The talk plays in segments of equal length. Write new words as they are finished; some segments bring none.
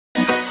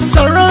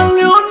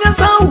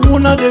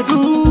una they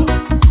do.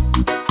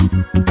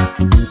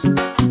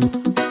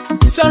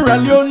 Sierra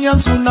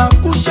Leoneans una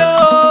kushe.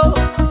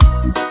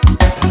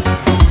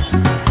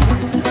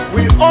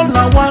 We all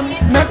are one,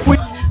 make we.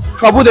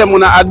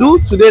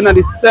 𝗕𝗚𝗜𝗘𝗙𝗏𝗢. Today na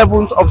the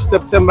 7th of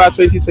September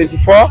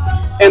 2024,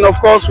 and of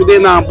course today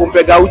na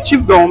𝗕𝗚𝗢𝗢𝗢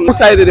chiefdom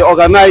inside they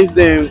organize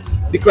the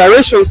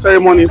declaration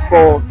ceremony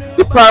for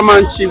the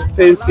paramount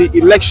chieftaincy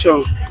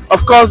election.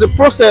 Of course, the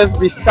process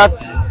will start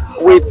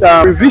with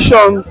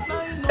revision,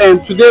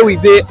 and today we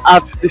dey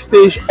at the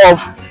stage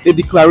of the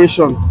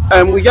declaration.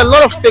 We get a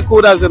lot of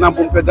stakeholders in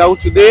𝗕𝗚𝗢𝗢𝗢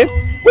today.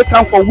 We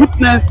come for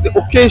witness the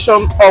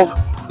occasion of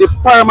the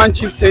paramount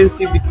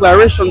chieftaincy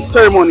declaration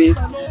ceremony in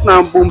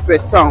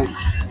𝗕𝗚𝗢𝗢 town.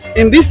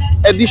 In this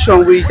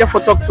edition, we get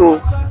for talk to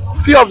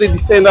few of the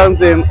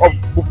descendants of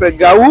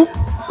𝗕𝗚𝗢𝗢𝗢.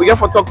 We get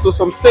for talk to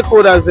some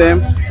stakeholders,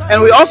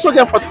 and we also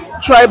get for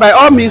try by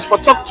all means for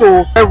talk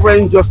to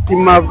Reverend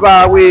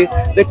𝗗𝗘𝗧𝗧, where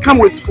they come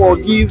with for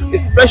give a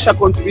special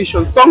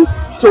contribution some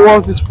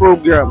towards this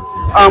program.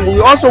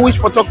 We also wish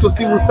for talk to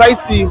civil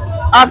society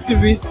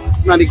activists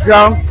on the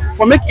ground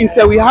for make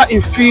intel we how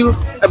in feel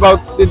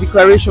about the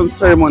declaration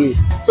ceremony.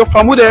 So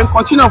from then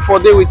continue for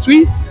day with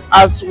we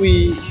as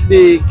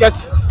they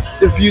get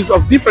the views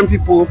of different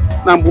people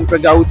na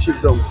𝗕𝗚𝗢𝗢𝗢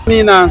chiefdom.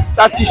 Me na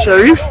Sati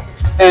Sheriff,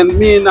 and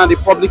me na the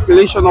public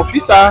relation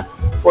officer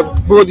for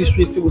Borough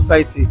District Civil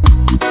Society.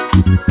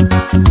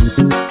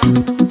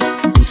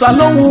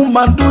 Salon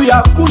woman do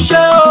ya kushe.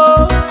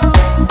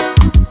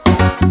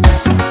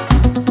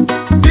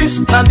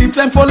 This na the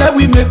time for let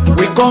we make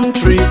we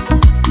country.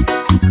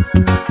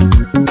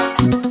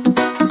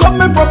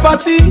 Government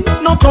property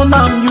not on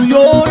you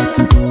own.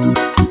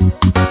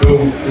 Who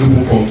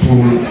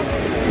control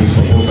the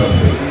supporters.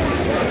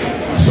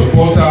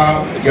 Supporter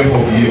get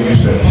for behave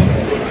yourself.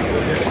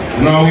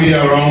 Now we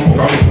are around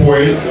for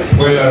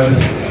spoilers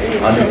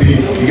and the big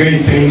you get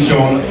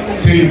intention,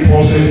 take the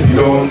process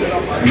done,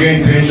 you get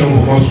intention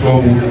for cause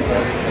trouble,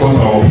 cut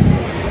off.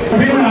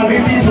 Bring our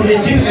greetings to the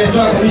Chief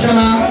Electoral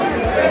Commissioner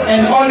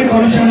and all the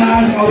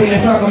commissioners of the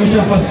Electoral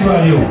Commission for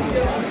Sierra Leone.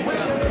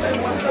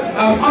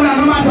 Under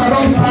normal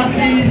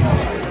circumstances,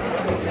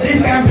 this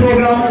kind of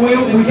program we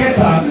get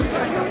up.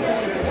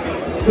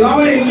 We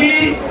only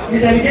lead the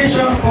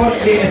delegation for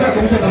the Electoral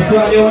Commission for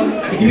Sierra Leone,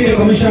 it will be the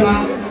commissioner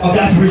of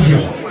that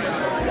region,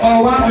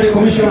 or one of the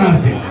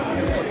commissioners.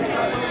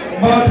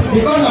 But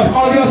because of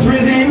obvious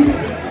reasons,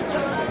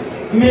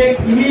 me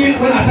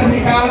when a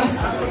technical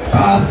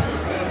staff,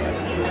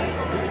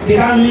 they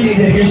can't lead the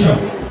delegation.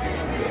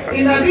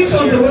 In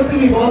addition to what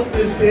we must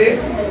say,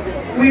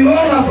 we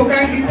all have for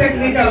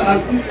technical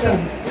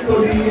assistance to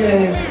the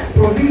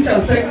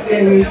provincial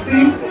secretary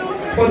team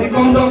for the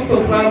conduct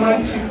of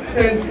paramount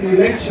chieftaincy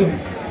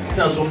elections.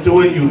 That's something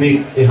very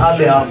unique. It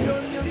hardly happens.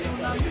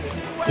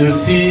 You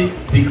see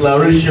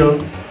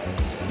declaration,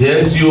 the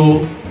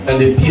SU and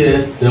the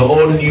PS, they're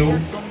all new.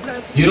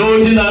 You know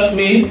what that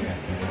mean?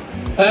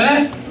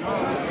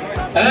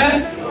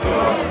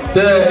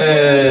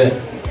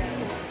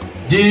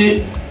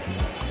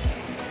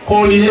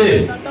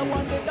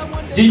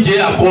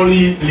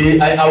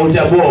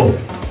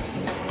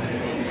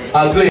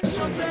 agree.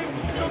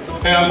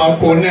 I'm a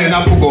corner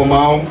na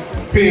pugomao,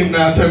 pin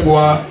na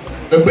tegua,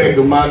 the beg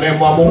man and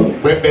mamu,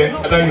 bebe,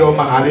 and then your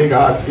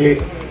mahaniga,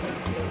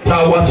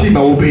 Tawati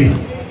Obi.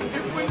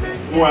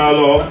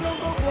 Well,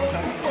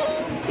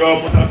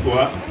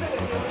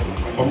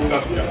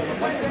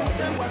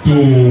 to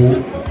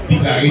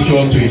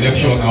declaration to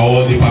election and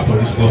all the parts of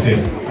this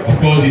process. Of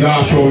course, it now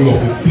assure you of a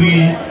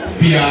free,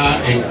 fair,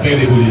 and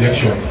credible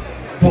election.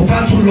 For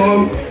far too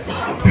long,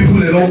 people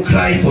they don't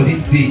cry for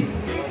this day.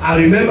 I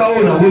remember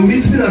when I will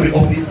meet me in the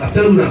office, I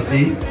tell you and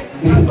say,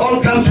 we will all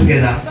come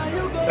together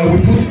and we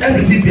put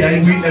everything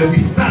behind we and we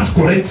start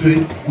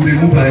correctly with the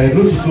move ahead.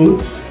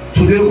 So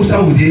today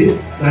also we did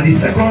now the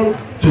second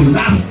to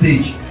last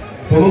stage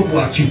for not to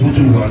achieve what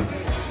we want.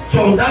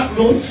 So on that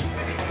note,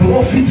 for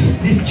not fix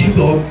this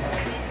chiefdom,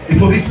 it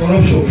will be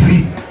corruption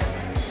free.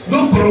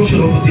 No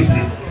corruption will take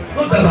place.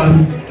 Not that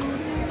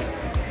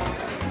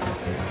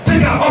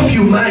take her off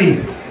your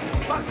mind.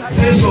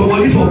 Say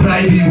somebody for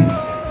bribe you.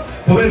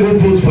 For when you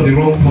vote for the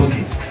wrong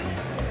person.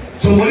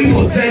 Somebody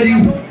for tell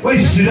you when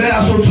you should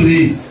also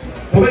today.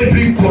 For when you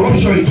bring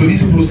corruption into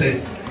this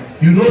process.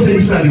 You know say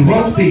this is the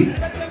wrong thing.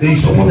 Then you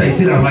support and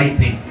say the right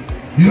thing.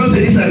 You know say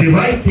this is the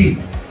right thing.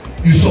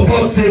 You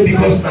support say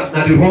because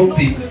that the wrong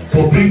thing.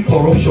 For bring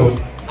corruption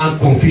and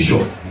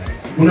confusion.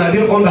 Una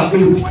dey under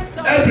oath.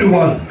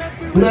 Everyone.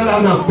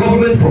 Una now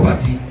government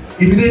property.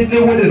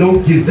 Immediately when they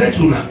don't gazette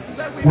una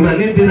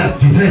name dey na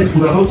gazette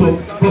una don talk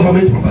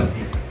government property.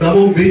 That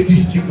will make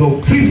this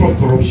chiefdom free from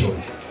corruption.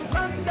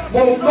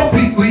 But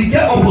we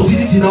get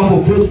opportunity now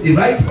for vote the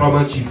right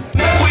paramount chief.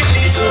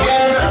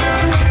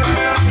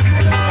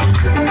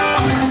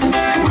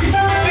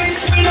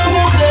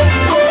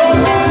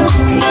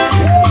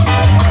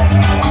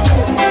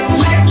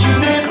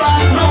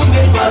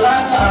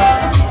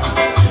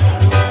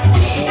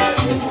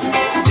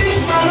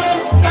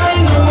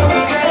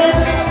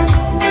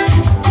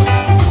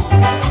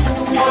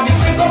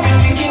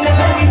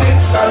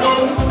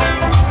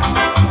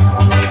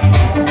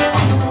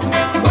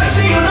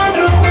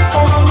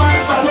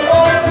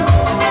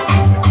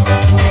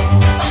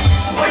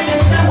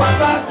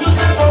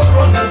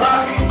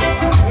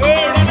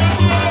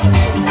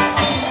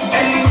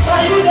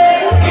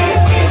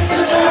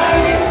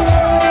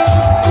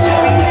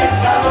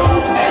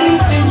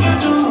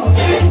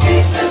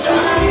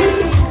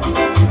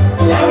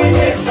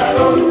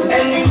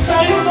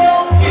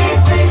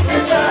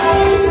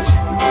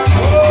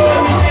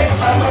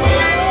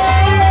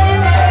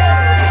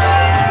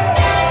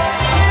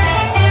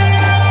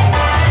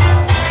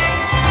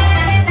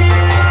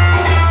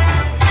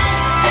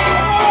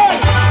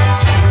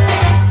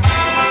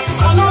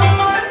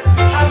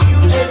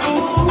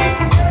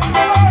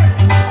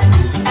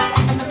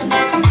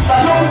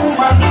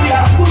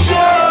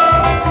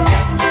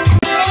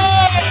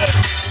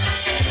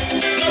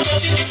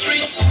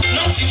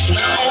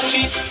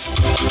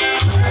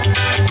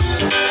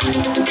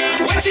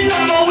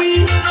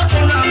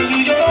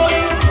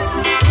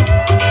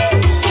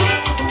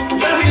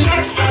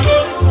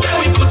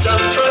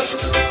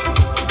 rest.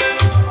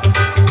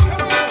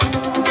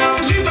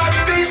 Live at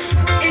peace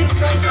in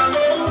sense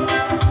alone.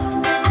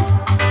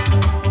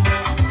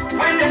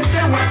 When they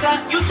say water,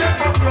 you say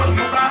for grow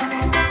you back.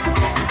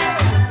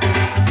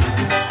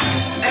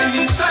 And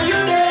inside you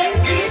there,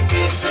 give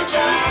peace a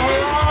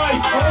chance.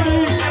 Alright,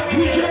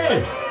 DJ.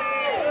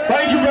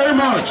 Thank you very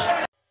much.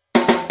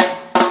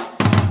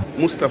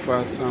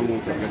 Mustafa Samuel,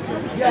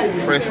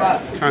 first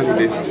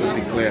candidate to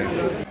declare.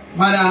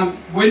 Madam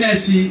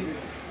Wenesi,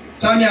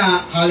 Tanya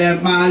Hale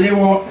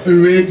Malewo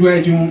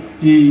Redwedun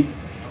E.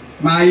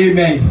 My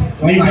men.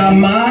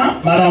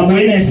 Madam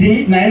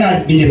Wenesi,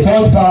 Nina be the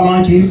first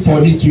paramount chief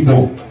for this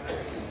chiefdom.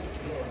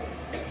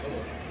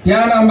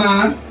 Yana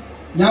man,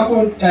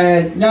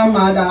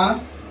 Yamada,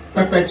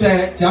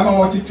 Pepete,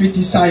 Tamawati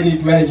treaty signed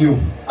it radio.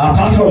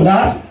 Apart from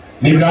that,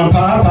 my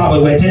grandpa, Papa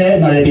Wete,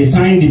 now they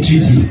signed the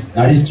treaty.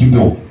 Now this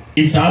chiefdom.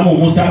 Isamu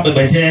Musa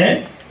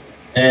Wete,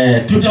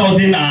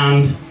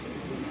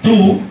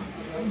 2002,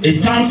 it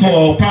stands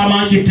for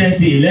paramount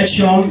chieftaincy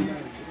election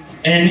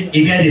and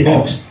he get the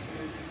box.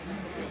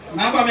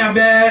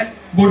 Nabamiabe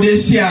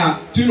Bodesia,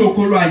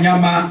 Tilokolo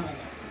Anyama,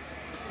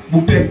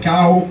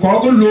 Bupekao,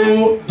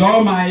 Kogolo,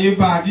 Doma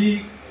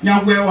Evagi,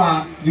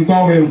 Yangwewa, the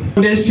Gowe.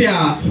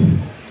 Bodesia,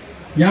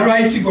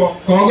 Yaraiti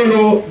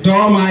Kogolo,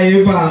 Doma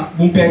Eva,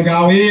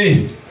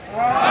 Bumpegawe.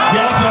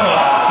 Therefore,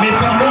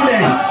 Mr.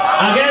 Muden,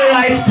 I get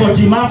right for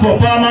demand for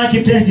paramount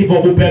chieftaincy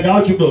for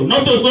Bupegao Chiefdom.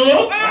 Not to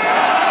so.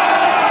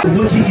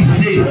 What he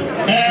say?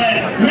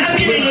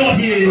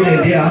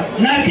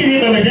 Nakini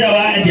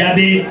bemetewa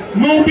ediabe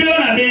no bio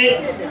na be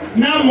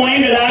na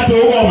moengela to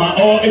goma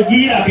o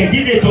egira ke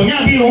dide to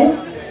nyabiu.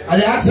 I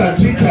asked her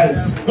 3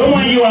 times. No mo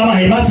yi wa ma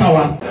he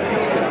masawa.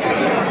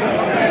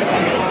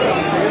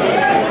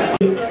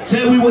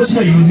 Tell me what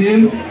you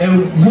name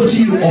and what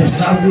you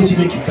observe, what you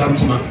make you come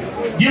to man.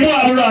 Jibo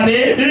aburo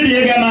ade, didi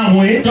ega ma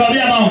hwe, to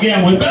bia ma oge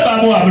hwe,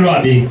 beba bo aburo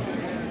ade.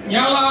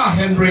 Nyala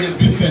Henry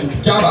Vincent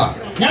Jaba.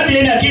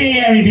 Nyabi na kini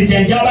Henry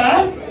Vincent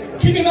Jaba.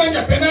 Kini na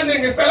Japana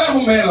nenge pela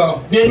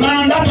humelo. The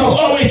man that talk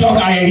always talk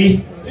aheri.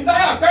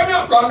 Indaya kwemya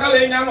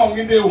kwangale nyama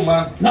ngide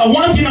uma. Now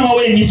one thing I'm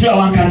away in Israel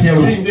one can tell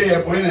you.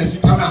 Inde boyne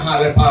sitama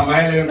hale pa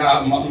maile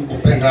na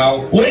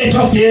Bupengao. We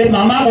talk say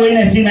mama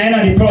boyne si na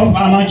the prof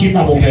paramount chief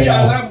na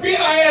Bupengao. Na bi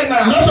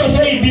ayena. Not to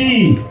say it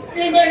be.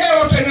 Inde ga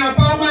wote na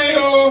pa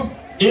mailo.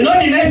 You know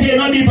the next year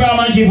not the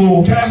paramount chief.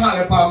 Ke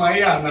hale pa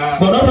maia na.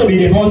 But not to be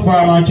the first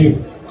paramount chief.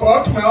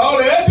 Court me all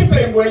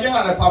everything we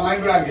hale pa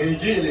maila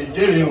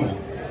ngejile.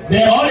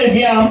 They all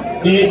again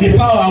the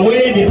power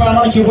away the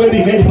paramount chief will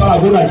be get the power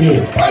go to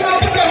jail. Why not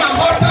become a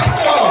hot tax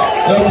war?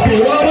 The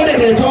war when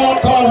they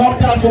talk call hot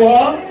tax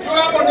war. You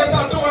have on the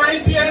tattoo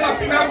idea na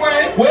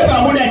pinagwe. We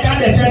from when they can't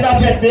defend that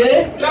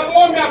fete. Ya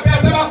go me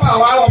apete na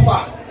power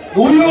offer.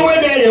 We know when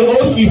they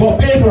go see for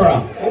pay for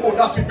them. Obo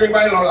that to bring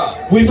by lola.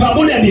 We from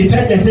when they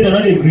defend they say they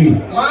don't agree.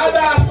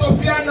 Mada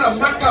Sofiana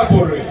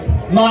Makabore.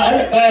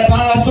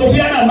 Pa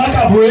Sofiana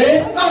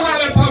Makabure. Na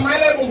hale pa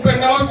maile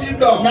Bupengao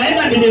Chiefdom. Na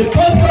ina be the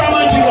first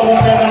paramount chief of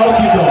Bupengao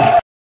Chiefdom.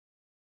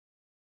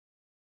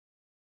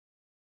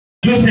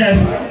 Joseph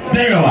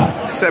Berewa.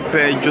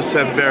 Sepe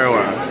Joseph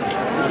Berewa,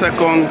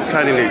 second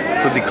candidate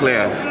to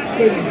declare.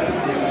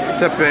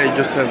 Sepe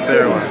Joseph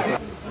Berewa.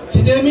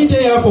 Today me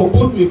there for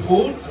put me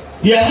foot.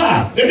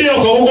 Yeah, maybe you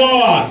go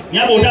wa.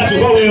 Nyabo da to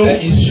go we.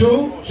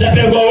 Issue.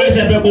 Sepe go we,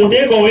 sepe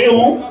bode go we.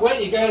 When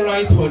you get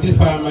right for this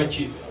paramount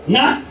chief.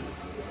 Na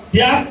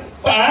dia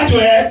pa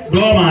atwe do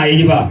ma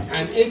yiba.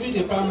 And even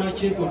the paramount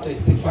chief will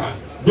testify.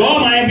 Do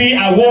ma bi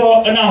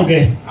awo na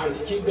oge. And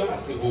the chief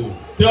as a whole.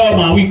 Do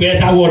ma we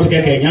better word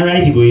keke nya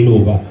right go in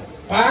over.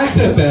 Pa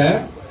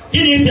Sepe.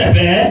 Ini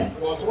Sepe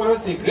was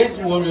once a great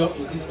warrior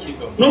in this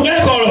kingdom. no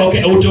get call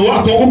okay ojo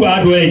wa ko gba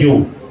ado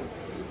ejo.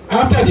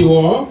 After the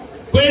war,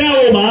 Kwe na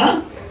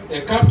oma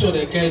they captured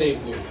the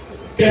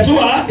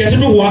𝗓𝗓𝗓𝗓𝗓.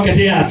 ketu wa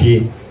kete ati.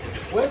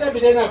 Whether be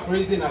they na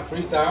prison or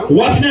free town.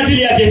 What na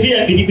tili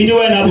atete bidi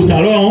we na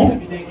busalon. They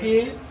be the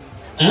king.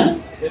 Huh?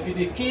 They be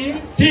the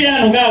king. Ti ya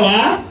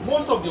nugawa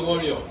Most of the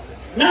warriors.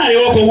 na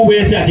yo ko gbo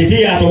eti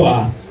atete ya to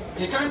wa.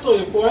 They come to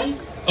a point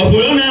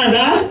Ofuro na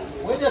anda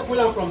when they pull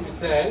out from the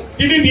cell.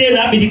 ti bi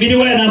na bidi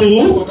we na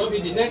bu. For not be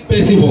the next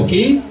person for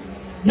king.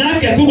 Na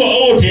ke kugo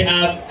ote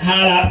a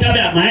hala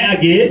tabe mai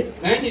age.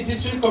 Now the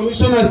district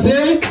commissioner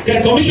say,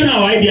 Ke commissioner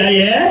wa dia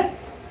ye.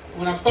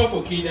 we have stop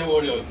for killing the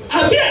warriors.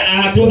 Abi a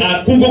to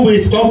a kugo bo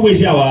is ko bo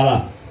isi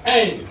awala.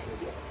 Hey,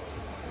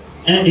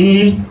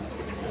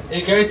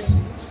 They get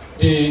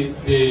the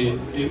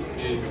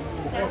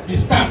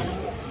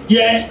staff.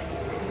 Yeah,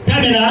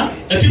 Tamina,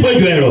 a tipo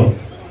juero.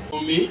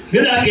 For me,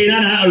 Gada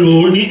Kena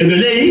alone,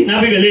 Galay,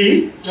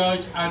 Navigalay,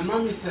 George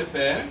Armani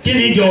Sepe,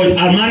 Kenny George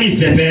Armani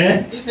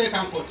Sepe, he say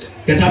can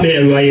contest. Katabe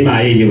Roy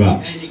by Eva.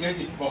 And he get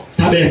the box.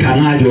 Tabe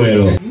Kana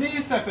Joero. Me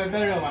Sepe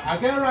Berewa, I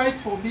get right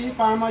for being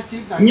paramount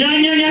chief.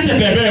 Nyanya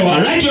Sepe,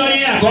 right your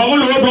ear, come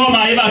on,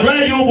 Roma, Eva,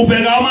 Red you,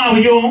 Upegama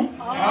with you.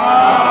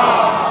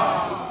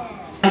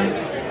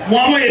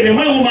 Mwamu ebe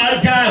mwe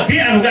umarta bi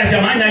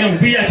anugasa manda yo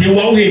mbia che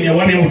wa uhe ne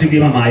wa me uti bi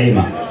mama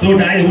ema so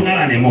dai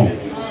hunala ne mo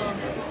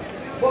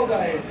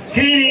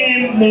kini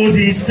mini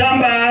Moses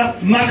Samba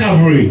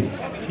Makavuri.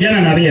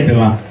 Yana na biye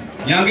pema.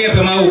 Nyange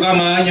pema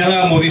ukama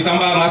nyanga Moses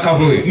Samba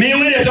Makavuri. Mi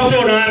wele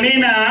toto na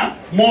mina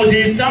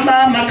Moses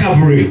Samba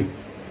Makavuri.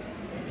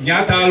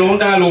 Nyata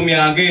londa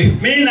lomiange.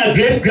 Mina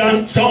great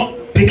grandson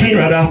picking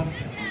rather.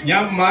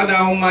 Nyam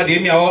mada uma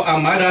demia o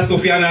amada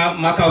Sofiana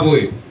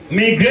Makavuri.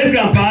 Mi great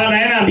grandpa na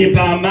yana mi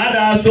pa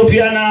mada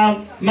Sofiana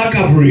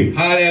Makavuri.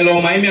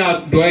 Hallelujah,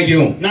 maimia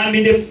doegion. Now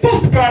I'm the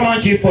first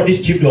paramount chief for this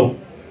chiefdom.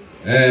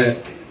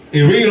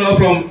 He ruled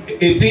from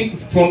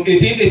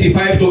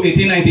 1885 to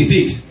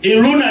 1896. He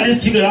ruled this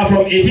chiefdom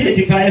from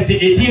 1885 to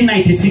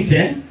 1896,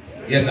 eh?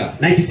 Yes, sir.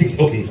 96,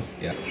 okay.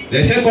 Yeah.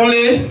 The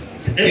secondly, in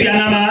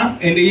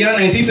the year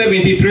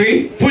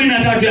 1973,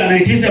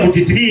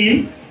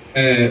 1973,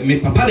 my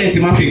papa then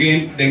came up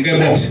again, then get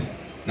box.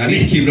 Now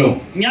this chiefdom.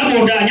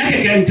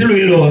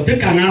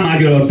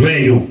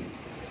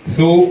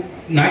 So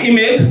now he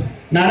make.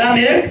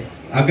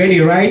 I get the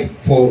right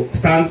for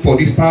stand for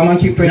this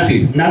paramount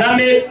chieftaincy. Now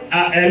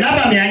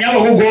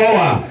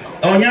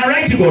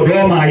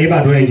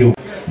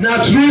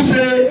true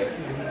say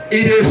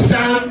it is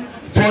stand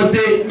for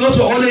the not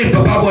only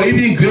papa but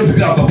even great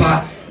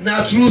grandpapa.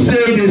 Now true say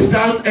it is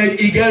stand and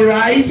he get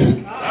right.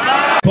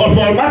 For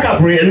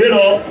Makapri,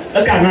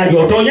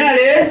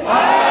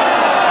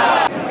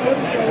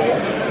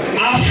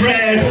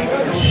 Alfred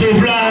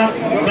Suvla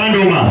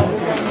Bandoma.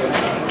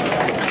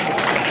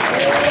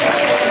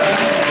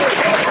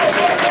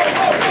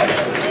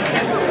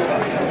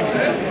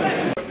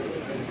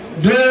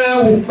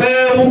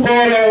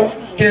 Ukolo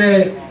ke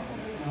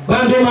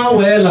Bandoma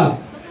wela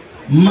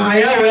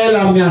Maya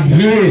wela mia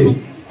here.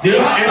 The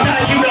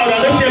entire chiefdom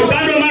don't say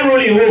Bandoma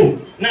ruling who.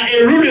 Now a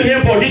ruling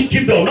here for this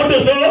chiefdom, not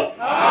so.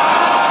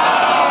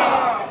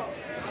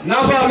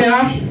 Nafa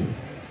mia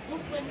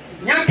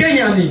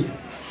Nyakenyani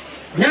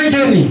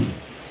Nyanjeni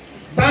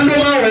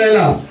Bandoma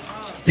wela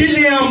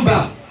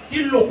Tiliamba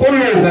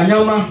Tilokolo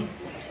Ganyama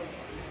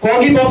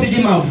Kogi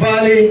Boxijima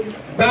Valley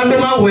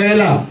Bandoma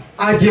wela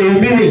Aje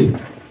Umili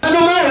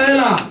Bandoma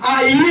wela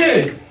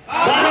Aye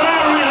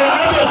Bandoma ruling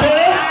not so.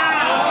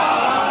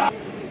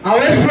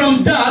 Away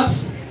from that,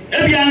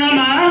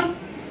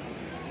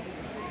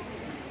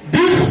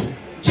 this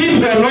chief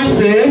will not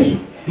say,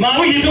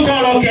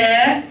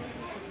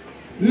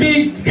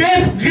 me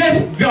great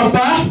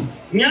grandpa,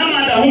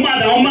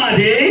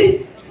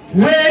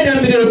 where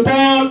them they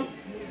call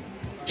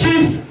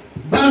Chief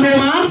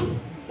Bandoma,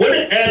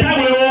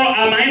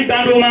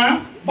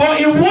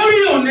 but in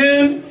warrior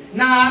name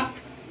na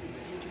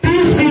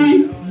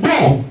PC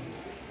Bo.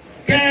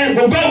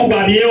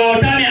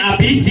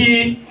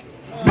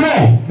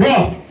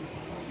 Bro.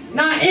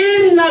 Now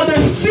in the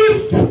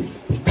 5th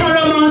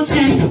paramount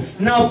chief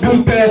now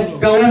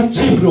𝗵𝗵𝗘𝗙𝗥𝗔𝗧𝗜𝗢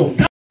chiefdom.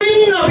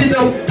 In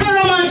the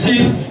paramount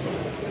chief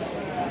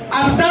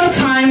at that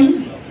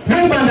time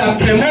when Banda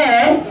came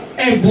on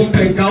and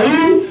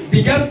𝗵𝗵𝗘𝗙𝗥𝗔𝗧𝗜𝗢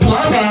began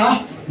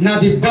Palaba now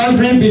the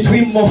boundary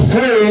between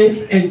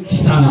Mofwe and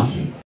Tisana.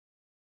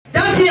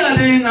 That year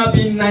then have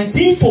been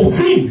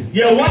 1914.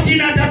 Yeah, what in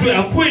that to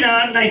a queen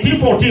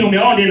 1914 me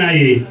on den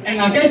aye. And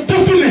I get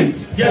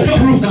documents. Yeah, to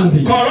prove that.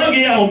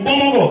 Korogi ya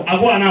bomogo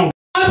agwa now.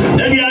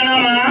 Ebi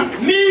anama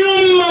me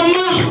your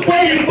mama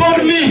when you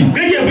born me.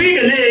 Get your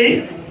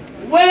figure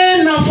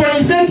when for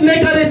instance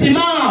make a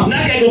retima. Na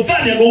ke go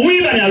fa go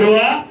wiba na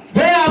loa.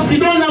 Where I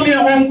sit down na me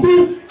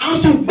uncle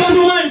and to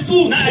Bandoma in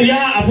food. Na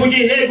ya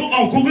afoji he go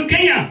uncle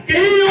Kenya.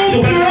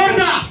 Your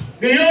brother.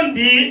 When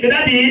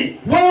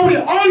we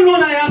all know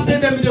I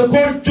said them they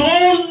call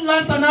John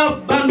Lansana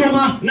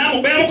Bandoma.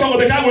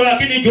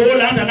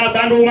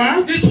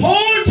 This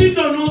whole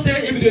chiefdom no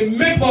say if they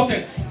make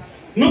buckets.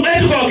 In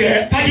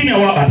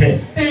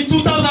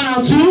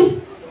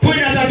 2002, he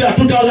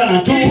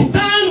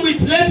stand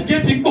with Let's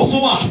Get It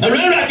Bosowa. And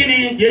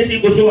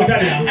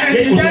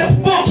he gets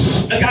box.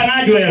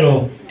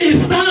 He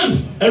stand.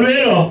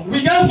 We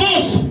get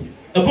votes.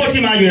 But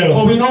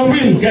we don't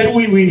win.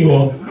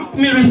 Look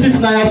me receipt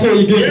now so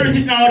you get.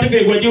 Receipt now to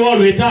go you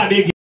always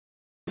big.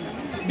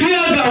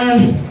 Dear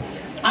God,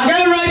 I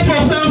get right for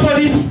stand for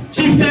this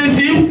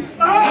chieftaincy.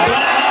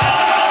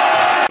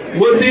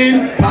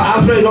 Wetin Pa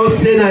Alfred don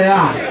say na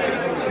ya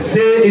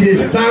say it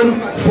is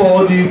stand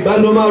for the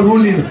Bandoma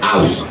ruling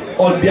house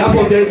on behalf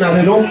of them that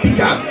they don pick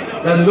am,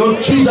 that they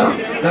don choose am,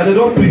 that they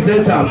don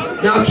present am.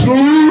 Na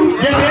true.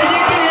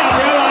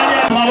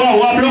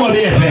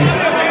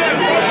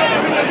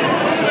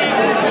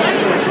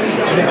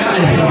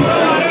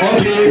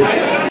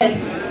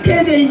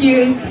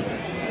 Kedeji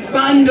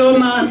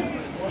Bandoma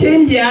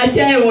Chindi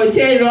acha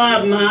wote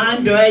roa ma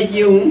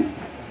doeju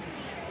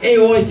e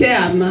wote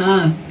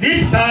ama.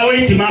 This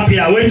power to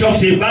Mapia we talk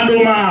say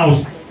Bandoma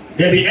house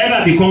they be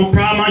ever become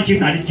paramount chief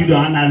na this studio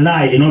and a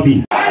lie you know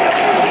be.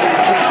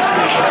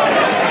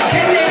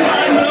 Kede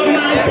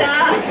Bandoma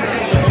cha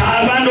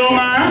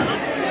Bandoma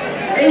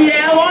e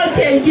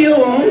wote ju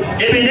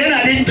e be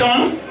na this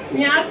town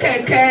nya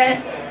keke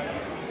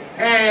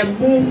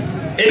bu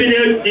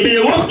if they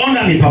work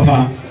under me,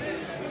 Papa.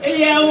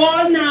 Yeah,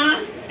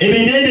 wanna. If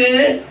they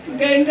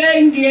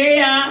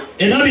Gengengia.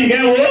 And not be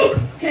get work.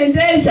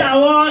 Hendesa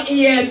wo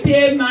EMP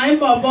my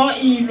bobo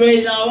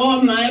ilwe la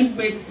wo my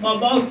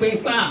bobo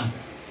pepa.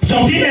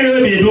 Something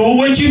that we do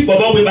when you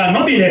bobo we ba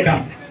no be like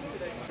am.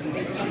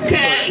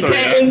 Ke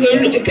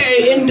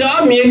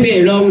ndo mi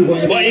be long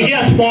boy. But he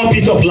get a small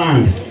piece of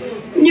land.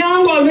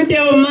 Nyongo gite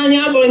o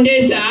manya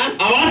bondesa.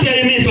 I want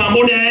tell me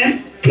fambo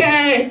dem.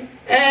 Ke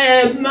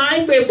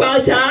my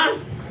pepa ta.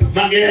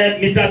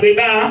 Mr.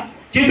 Beba,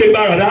 Chief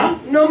Beba rather.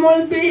 No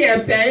more be a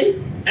pay.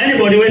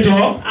 Anybody wait to?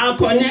 Our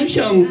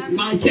connection,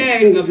 my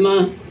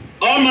ma.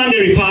 All man they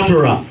refer to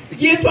her.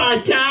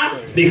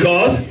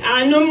 Because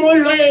I no more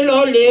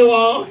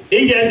lewo.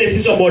 In just see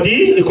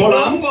somebody, you call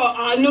her.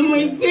 I no more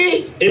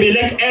be. It be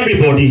like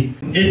everybody.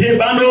 Is it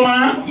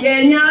bandoma?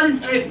 Yenya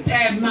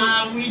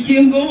ma we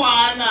jingo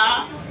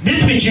wala.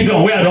 This be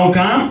children where I don't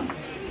come.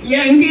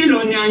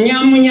 Yangilo na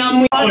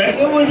nyamu.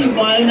 Ewo di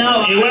ball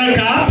now. You wake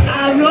up.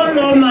 I don't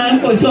know man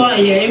ko so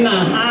aye ma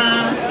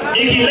ha.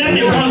 If he left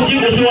the country,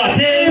 go so what?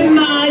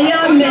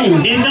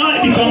 Miami. He's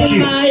not the country.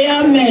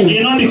 Miami.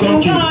 He's not the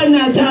country.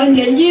 Na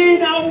tanje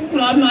yina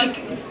uklama.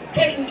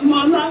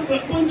 Mama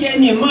kunje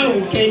ni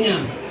mo Kenya.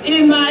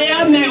 In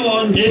Miami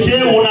one. They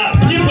say una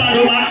chief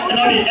bandoma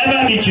not be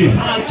ever be chief.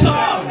 At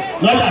all.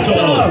 Not at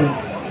all.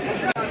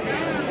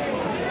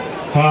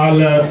 Hal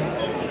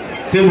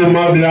tebo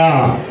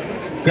mabla.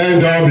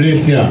 Kind of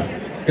Malaysia.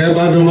 Kind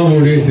of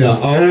Malaysia.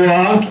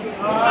 Awa.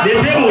 The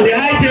table, the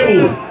high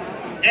table.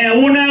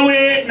 And una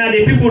way na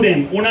the people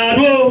them. Una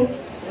do.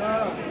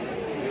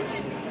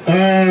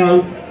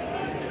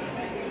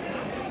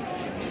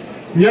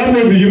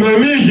 Nyamo bijima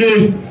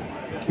miji.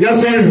 Ya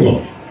sorry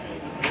go.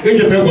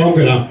 Nje pe go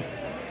ngela.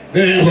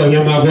 Ne go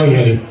nyama go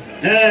yale.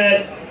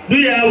 Do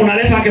ya una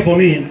left hake for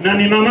me. Na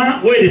mi mama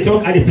where they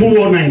talk at the pool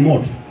one night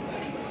mod.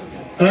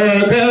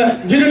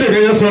 Jige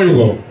de ya sorry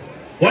go.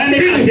 Why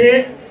make I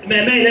say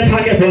me left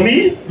hake for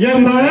me? Ya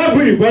maya bu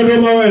gbado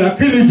ma wala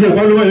kili je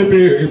gbado ma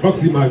pe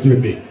boxi ma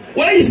jobe.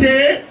 Why you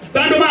say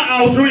Bandoma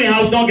house ruling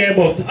house not get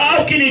box?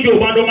 How can you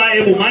Bandoma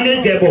able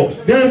manage get box?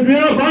 Then the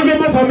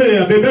Bandoma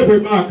family be be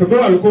back go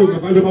alko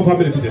Bandoma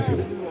family business.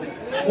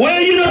 Why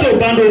you not to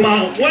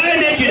Bandoma? Why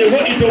make you go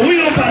into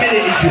your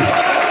family issue?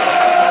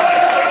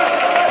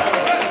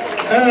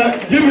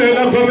 Jimmy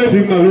na government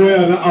in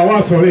Maloya na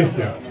our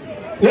solution.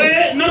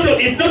 Well,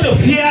 it's not a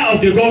fear of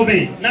the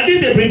government. Now this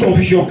they bring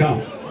confusion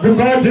come.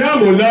 Because I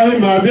am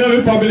my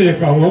family family.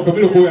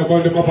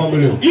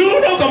 You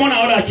don't come on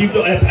out achieve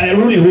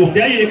ruling home.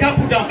 Then you can't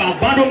put down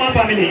Bandoma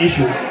family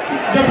issue.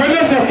 The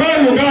police are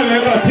going to go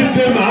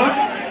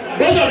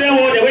most of them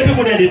were the way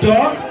people that they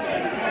talk.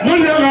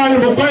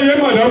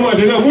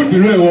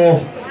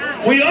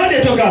 We all they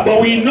talk about, but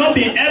we not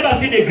be ever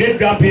see the great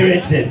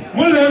grandparents. But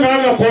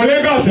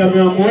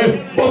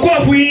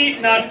if we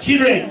not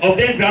children of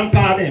their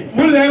grandparents,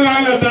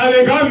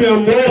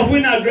 if we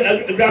not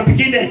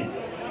grandparents them.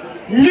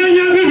 Ni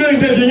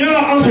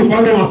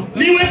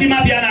weti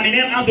mapia na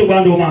minem anso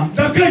Bandoma.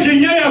 The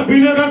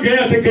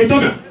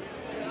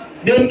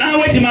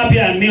weti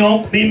mapia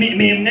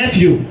mi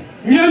nephew.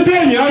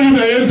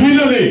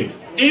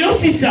 Your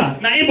sister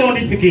na ibo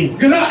this speaking.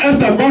 Na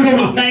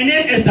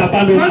name Esther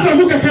Bandoma.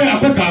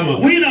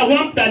 We na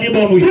one that they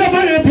born with. There,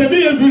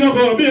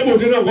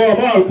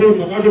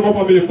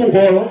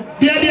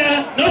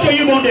 not to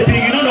you born the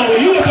pig. You don't know.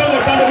 You will talk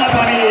about Bandoma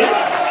family.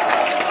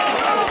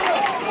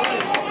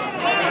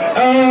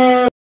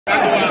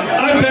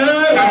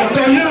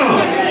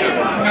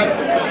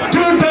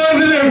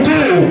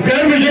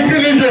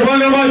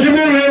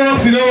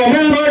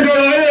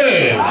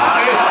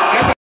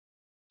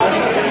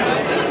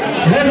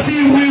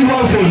 We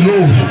want for no.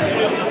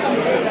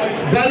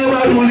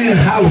 Bandoma ruling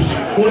house.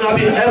 Una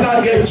be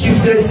ever get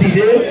chieftaincy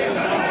there?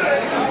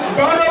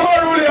 Bandoma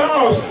ruling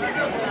house.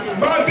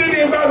 Back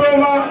in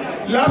Bandoma,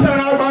 last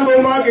time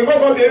Bandoma, they go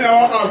to the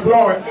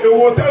abroad. It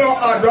will tell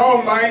us about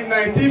my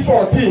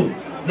 1914.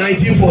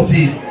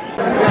 1914.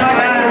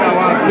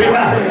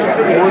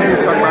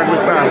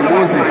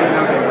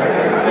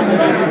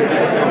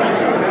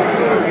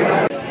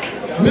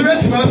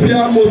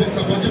 Moses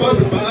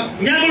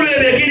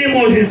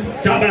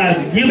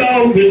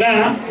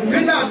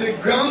Mina the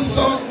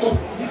grandson of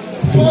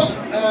first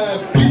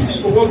PC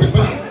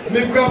Beba.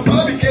 My grandpa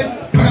became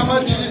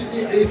paramount chief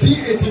in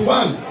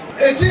 1881.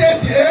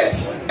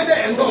 1888 and then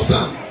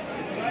endorser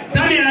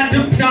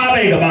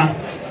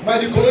by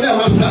the colonial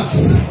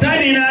masters.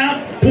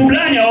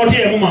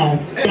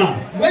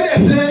 When they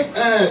say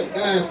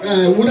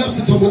would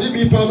somebody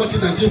be paramount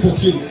chief in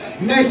 1914,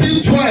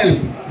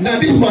 1912, now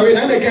this marine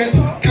and they get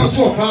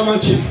council of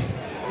paramount chief.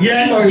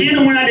 Yeah, you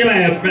know,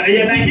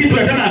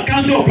 1912,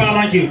 council of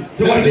paramount chief.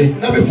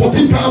 Now be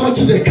 14 paramount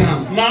chief they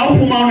come. Now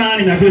they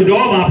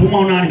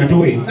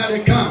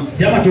come.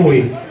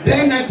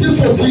 Then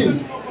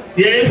 1914.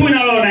 Yeah, if we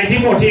know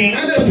 1914.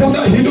 And they from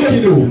that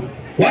Hido.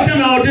 What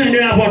am I doing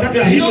there for that?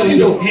 Hido.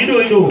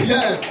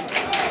 Yeah.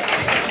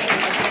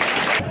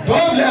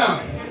 Don't there.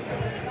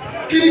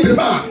 Kiri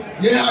Beba.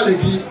 Yeah,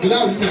 like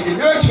Glau Nagi.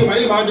 Never to my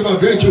image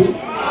of Dreju.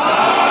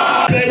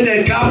 Then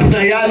the cap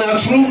Diana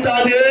true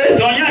that day.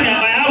 Don't you know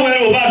I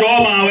will over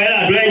Roma where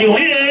I dread you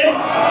here?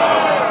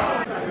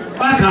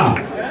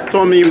 Baka.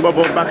 Tummy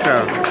Bobo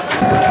Baka.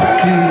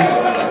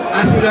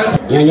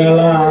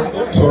 Nyanyala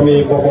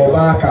Tummy Bobo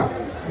Baka.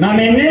 Na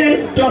my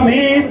name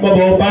Tummy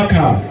Bobo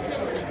Baka.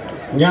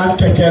 Nyat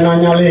keke na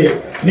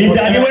nyale. Me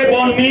daddy we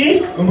born me.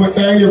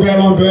 Mbuteng you go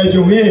on to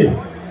you.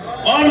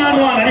 All man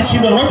know that this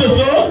children not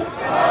so.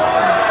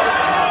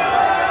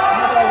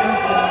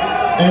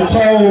 And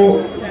so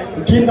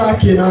Kinda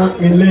Kina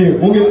Minle,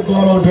 won't get go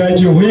on to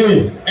you.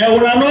 And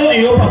when I know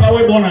your papa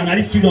we born and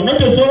this children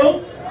not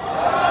so.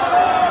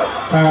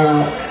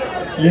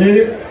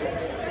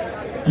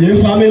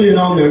 Ye family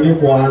now me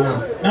give one.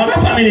 Now my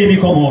family be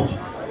come out.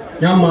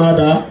 Your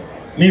mother,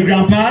 me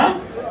grandpa,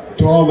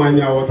 to all my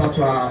now that's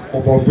why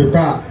Bobo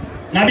Pipa.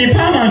 Now be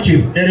paramount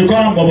chief, they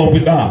call him Bobo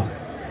Pipa.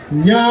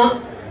 Nya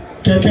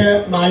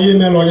keke my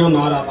email your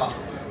mother.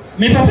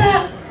 Me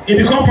papa, he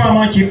become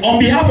paramount chief on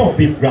behalf of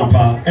me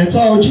grandpa. And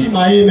so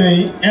my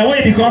email, and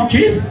when he become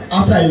chief,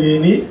 after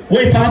Eleni,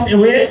 when he passed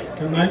away,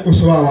 my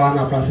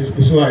Pusua Francis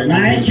Pusua.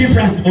 Nine chief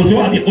Francis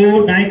Pusua, the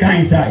old nine car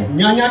inside.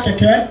 Nyanya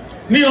keke,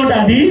 me old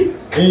daddy.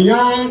 A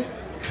young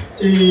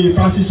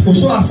Francis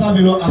Osua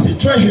Savilo as a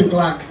treasury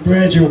clerk.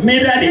 Me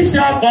daddy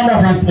served under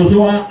Francis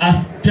Osua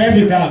as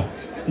treasury clerk.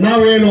 Now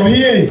we know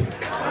here.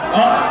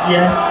 Oh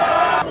yes.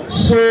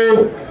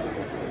 So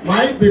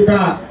my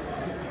paper,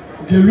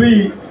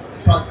 Gary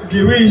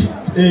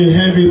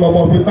Henry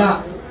Bobo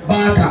Pipa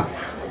Baka.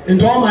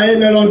 And all my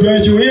email on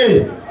treasury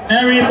here.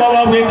 Henry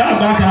Bobo Pipa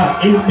Baka.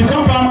 He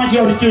become paramount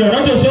of the children.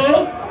 Not so.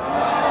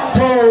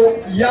 So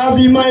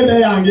Yavi my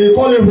bayange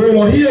call it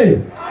well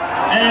here.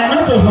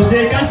 Not to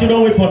say, can't you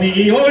don't wait for me?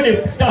 He hold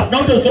the stuff,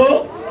 not to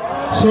so.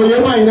 So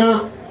you might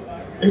now,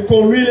 it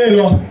could really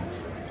low.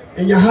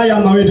 And you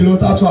hire married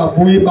daughter to a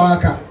boy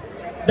Baka.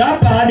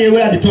 That part they were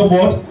at the top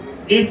board.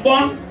 It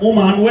one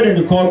woman where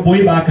they call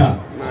boy Baka.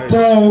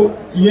 So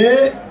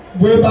yeah,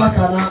 boy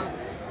Baka na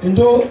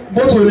into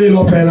bottle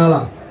lo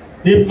penala.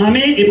 The mommy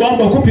it one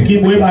boku piki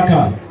boy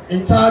Baka.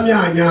 In time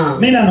ya.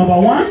 Me na number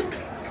one.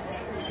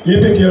 You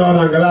pick your own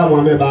Angala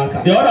Mohamed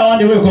Baka. The other one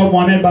they will call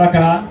Mohamed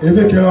Baka. You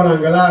pick your own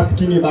Angala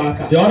Kini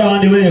Baka. The other one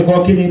they will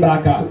call Kini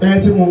Baka.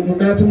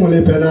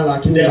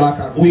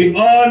 We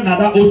all now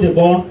that was the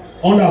born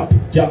under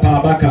Japa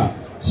Baka.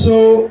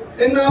 So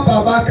in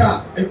Napa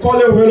Baka, a call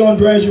it well on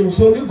dredging.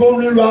 So we go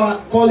real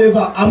call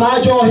over.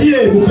 Amajo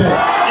here, Bupe. A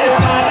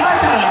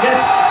Baka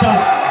gets stuck.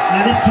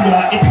 Now this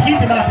killer, if you keep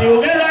him up, he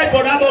will get right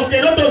for that box. They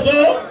don't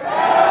so.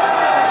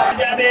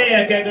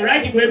 The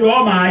right way to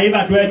Roma,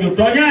 even to you,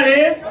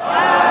 Tonyale.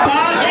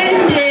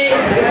 Indeed.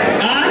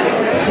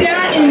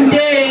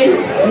 Indeed.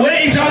 Where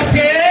you talk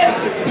say?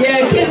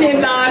 Yeah, Kini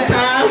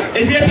Baka.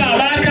 Is it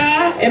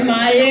Baka? Am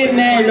I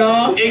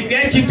Melo? It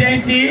get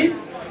chieftaincy.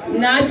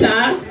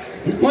 Nata.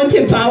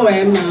 Monte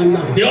Power,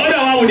 Mama. The other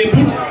one would they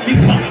put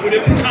Lifa, would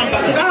they put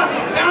hamburger.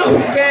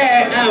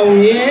 Okay,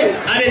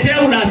 yeah. And they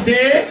tell when I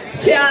say,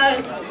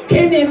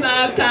 Kini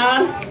Baka.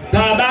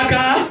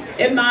 Baka.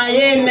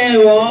 Emaye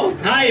mewo.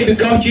 How you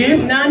become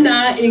chief?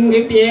 Nana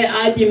ingibie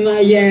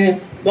adimaye.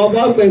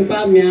 Bobo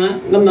Gwekpamia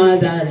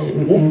ngamadare.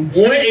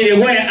 When in the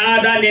way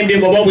other name the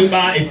Bobo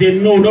Gwekpa, he said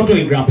no, not to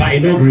his grandpa, he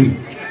don't agree.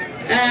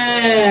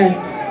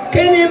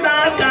 Kini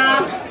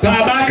Baka.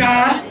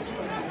 Baka.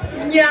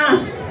 Nya.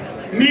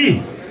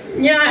 Me.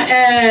 Nya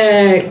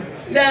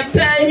the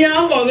penya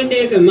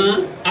ngogedegema.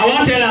 I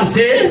want to tell her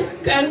say.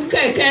 Kan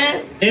keke.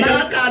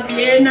 Baka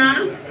biena.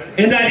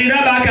 In the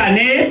dinner Baka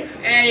name.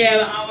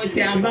 Enough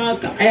of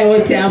Baka.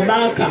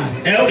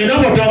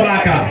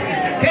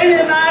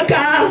 Kini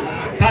Baka.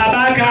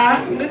 Baka.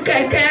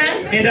 Keke.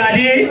 In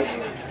daddy.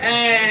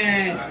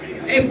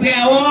 If we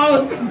are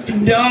all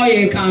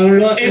doing a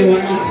common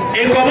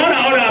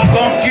order of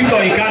come chief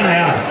or Ikana.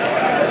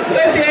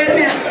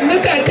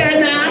 Look at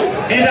Kana.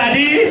 In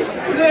daddy.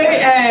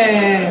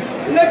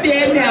 Look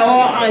at me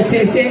all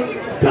assessing.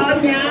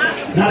 Pamia.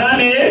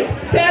 Nadame.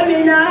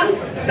 Termina.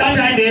 That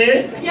time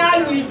day.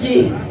 Yaluigi.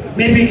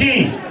 Me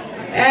picking.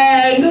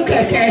 Look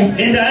at Ken.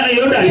 In the other day.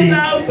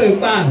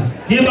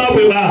 Give up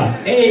with bar.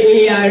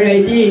 Are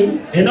ready.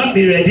 They not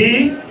be ready.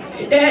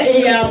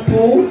 They are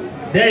poor.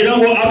 They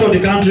don't go out of the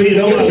country. They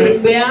don't go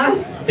where.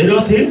 They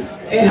don't see.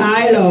 A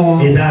high law.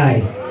 They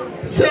die.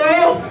 So,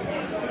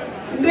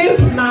 give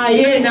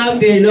my now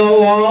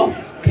below.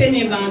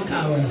 Kenny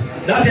Baka.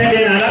 That time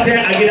then, that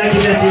time I get to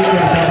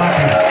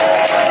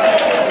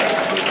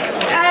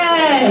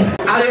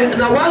And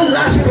now one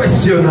last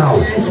question now.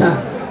 Yes, sir.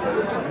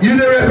 You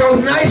dey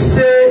recognize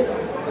say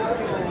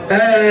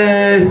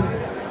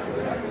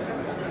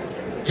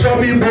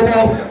Tummy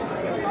Bobo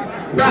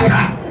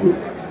Baka.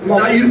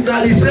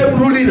 Now the same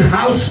ruling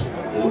house.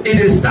 It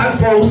is stand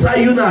for Usa.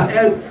 You na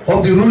head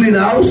of the ruling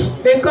house.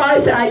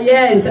 Because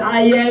yes,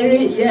 I hear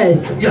it.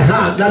 Yes. Yeah.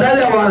 Now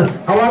that I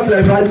want to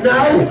clarify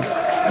now.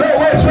 No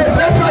wait.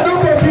 Let's try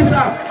don't confuse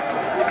her.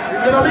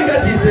 The Mami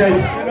get he says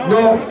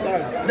no.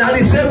 Now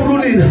the same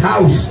ruling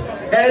house,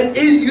 and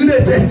in you the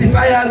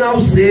testifier now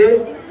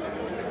say.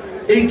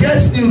 It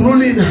gets the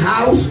ruling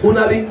house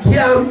una be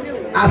here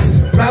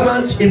as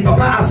paramount in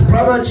Papa as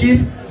paramount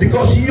chief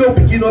because you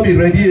cannot be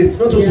ready. It's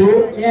not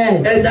so.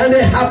 Yes. And then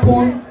they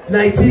happen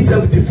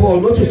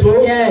 1974, not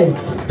so?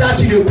 Yes. That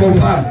you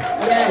confirm?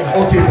 Yes.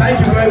 Okay, thank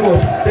you very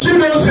much.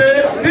 Children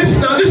say this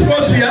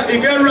post here,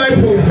 it get right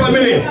for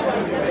family.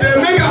 They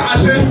make a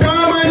as a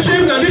paramount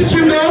chief, now this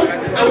children,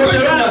 I will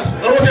tell that.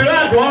 I will tell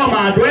that,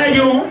 Roma, where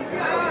you?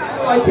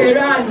 I tell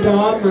that,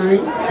 Roma,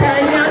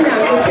 tell you,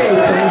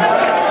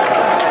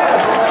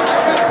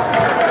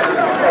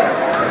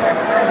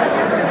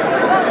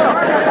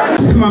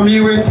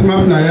 Mamiwe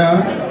Timapnaya,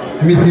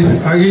 Mrs.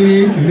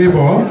 Agini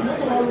Labor,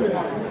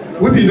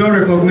 we be not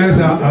recognize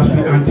her as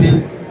we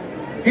auntie.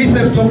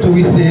 Instead talk to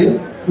we say,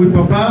 we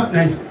papa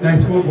nice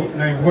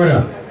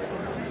brother,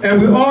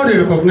 and we all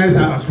recognize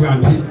her as we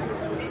auntie.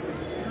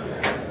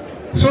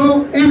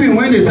 So even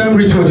when the time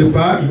reach for the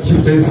bar in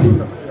chieftaincy,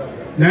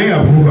 now you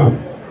approve her.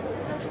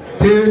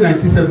 Till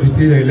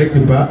 1973, they elect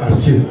the bar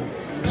as chief.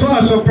 So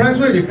I'm surprised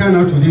when they come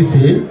out today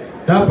say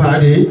that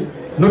party,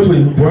 not to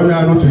in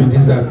brother, not to in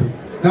this that.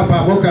 Now,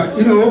 Paboka,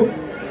 you know,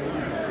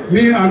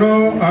 me, I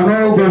know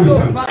go with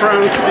him.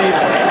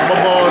 Francis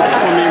Bobo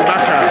Tommy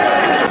Baka.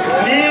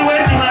 Me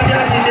waiting my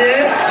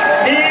today.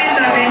 Me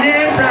na me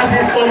name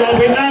Francis Bobo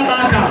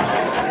Baka.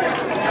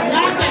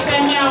 Ya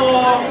Kenya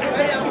wo.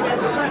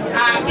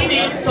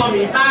 Akini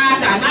Tommy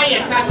Baka na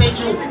ye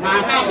kateju,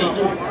 ma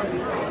kateju.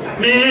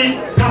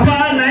 Me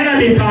Papa na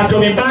be part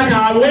Tommy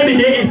Baka when me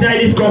dey inside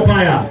this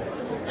compire.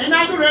 And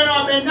I do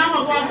know be na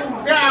mo kwa go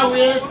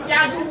we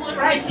siadu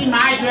writing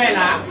my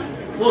dweller.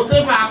 I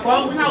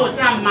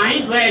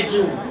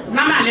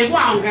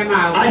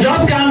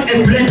just can't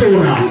explain to you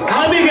now.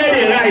 How we get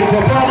the right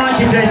for paramount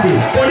chieftaincy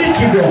for this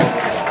children?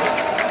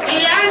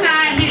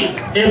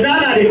 If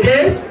that is the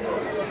case,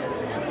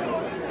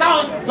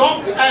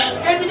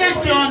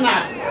 evidence on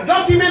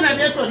document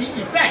to the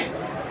effect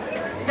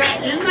that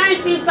in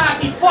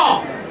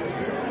 1934,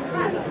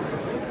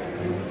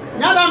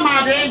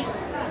 Yadamade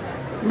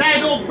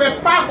made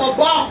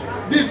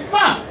the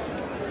first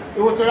it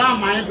was around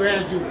my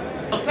graduate.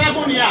 For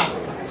 7 years,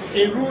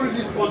 he ruled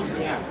this country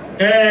here.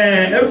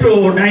 Up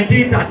to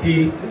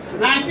 1930.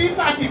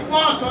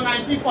 1934 to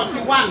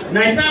 1941.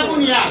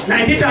 7 years.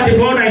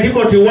 1934,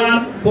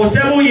 1941 for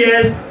 7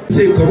 years.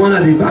 Say, come on,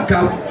 the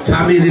backup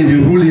family,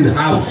 the ruling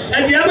house.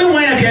 And the other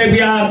one can be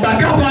a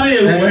backup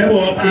family.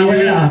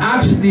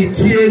 Ask the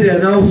TA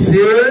now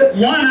say.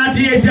 One at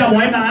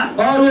TA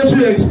all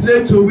to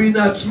explain to we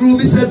not true.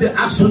 We said the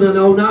action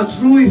now not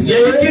true. Is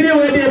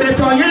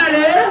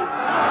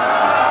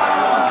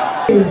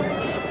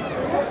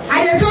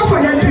I talk for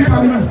that two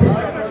families there.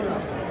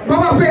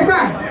 Baba Peba,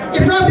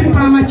 if not be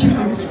paramount chief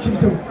of this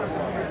chiefdom.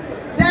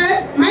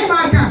 Then my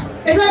marker,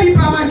 if not be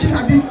paramount chief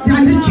of this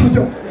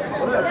chiefdom.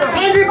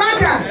 Every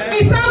marker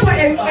is time for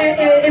a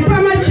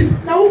paramount chief.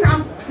 Now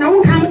who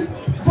come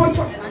vote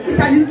for this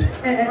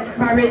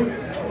marriage?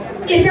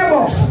 In the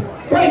box.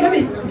 Wait, let me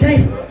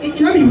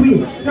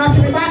win. Now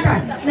to the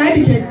marker, now I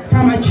became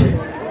paramount chief.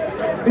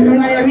 You know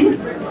what I mean?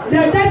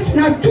 That's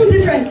now two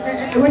different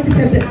what is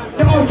it?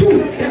 There are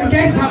two that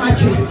became paramount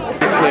chief.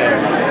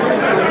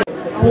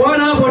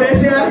 One up on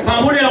this here.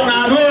 Pamude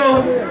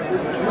Onado.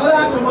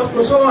 Mother Thomas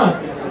Kosowa.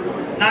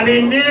 And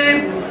the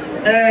name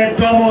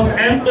Thomas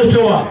M.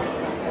 Kosowa.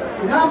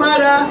 No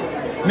mother.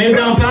 My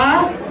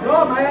grandpa.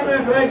 No, my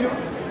grandpa.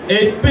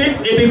 It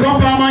become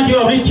paramount chief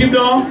of this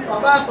chiefdom.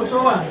 Baba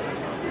Kosowa.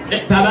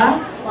 Baba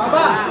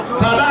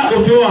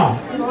Kosowa.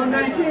 From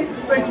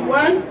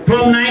 1921.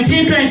 From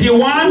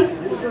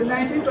 1921. To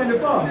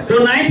 1924. To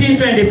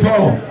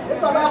 1924. The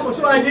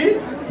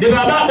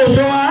Baba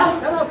Kosowa.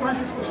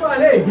 Francis Kosowa.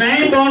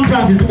 Nine born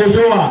Francis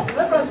Kosowa.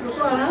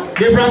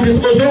 The Francis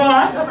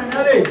Kosowa.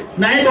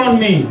 Nine born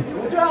me.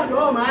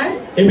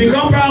 He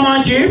become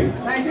paramount chief.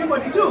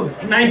 1942.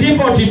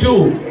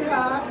 1942.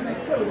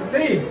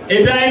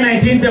 He died in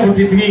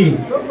 1973.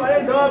 Therefore,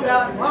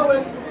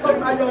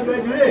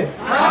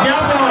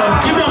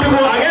 keep on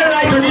people. I get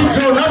right to this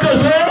throne, not to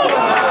so.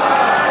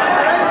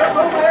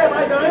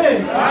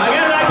 I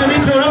get right to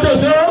this throne, not to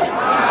so.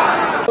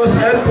 To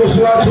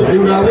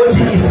una what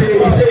he say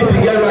if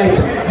you get right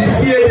the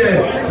TA there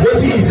what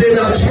he say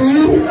now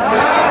true.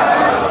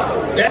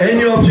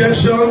 Any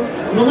objection?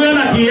 No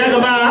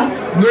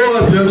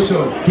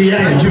objection.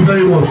 Thank you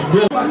very much.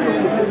 Go.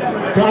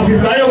 Francis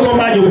Bayo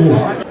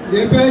Kombajogo.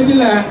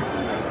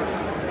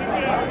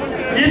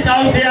 This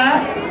house here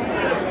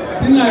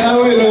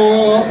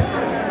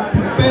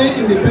pay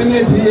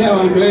independent here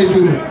and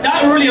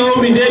that ruling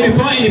will be there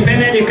before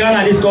independent they come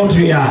at this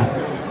country here.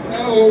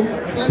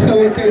 That's how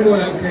we can go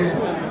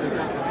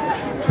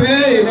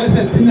pay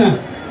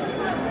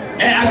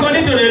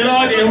according to the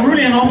law, the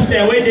ruling homes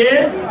there where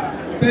they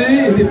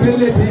pay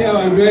independent here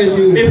and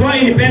before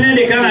independent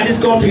they come at this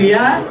country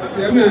here.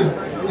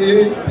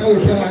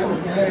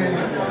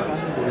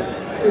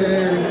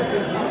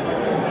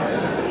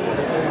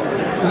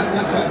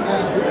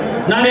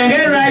 Now they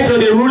get right to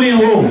the ruling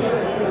home.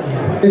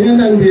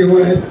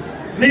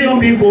 Million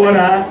people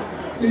are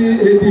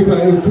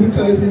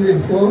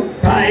 2004.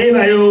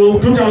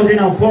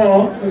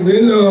 2004.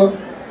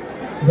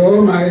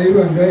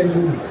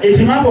 It's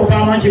enough for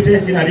paramount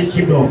chieftaincy in this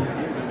chiefdom.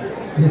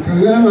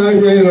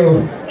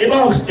 A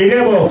box.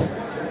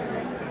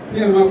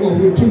 Yeah, my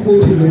vote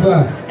 240 in the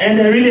bar. And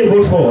they really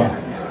vote for her.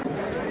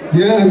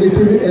 Yeah, I get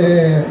to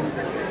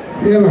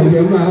yeah, my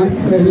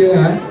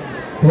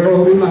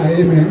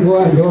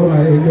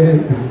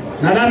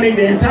now that make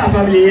the entire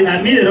family and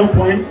I made it a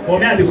point for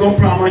me to become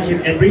paramount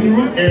chief and bring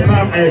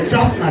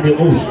South na the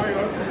host.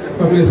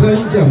 From a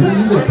son,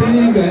 the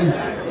king and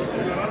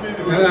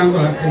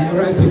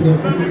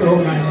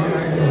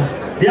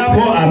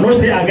therefore, I must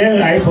say again,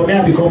 right, for me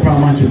to become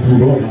paramount chief to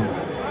Roma.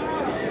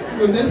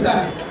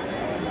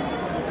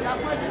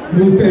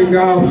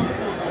 Mpengao,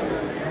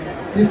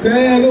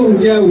 Ikaelo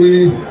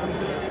Yawe,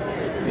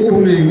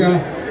 Omega,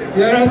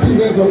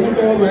 Yaratiga,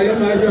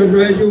 Mpengao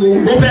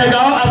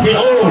as a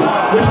whole,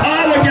 with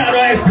all what you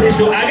are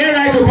expressing, again,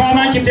 right to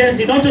paramount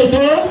chieftaincy, not to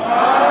so.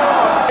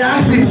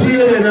 Yes, it's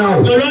here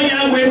now. So long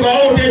as we go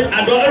out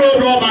and don't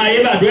know my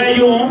ever do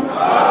you.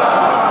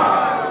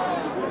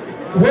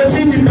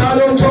 Waiting the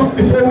pardon talk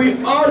before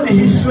we all the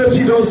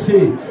history don't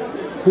say.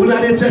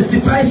 Una they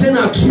testify saying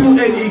a true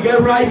and he get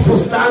right for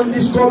stand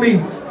this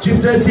coming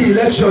chieftaincy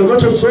election,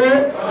 not so.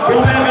 And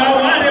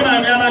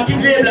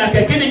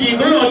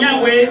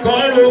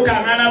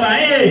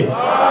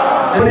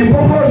the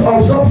purpose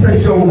of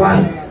subsection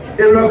 1,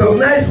 a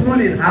recognized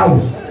ruling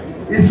house,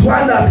 is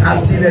one that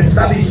has been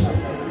established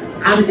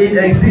and in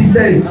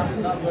existence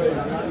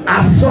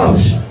as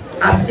such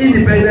at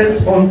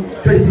independence on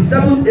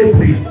 27th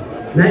April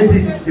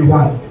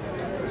 1961.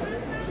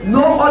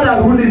 No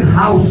other ruling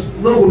house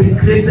will be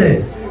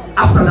created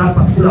after that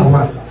particular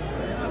one.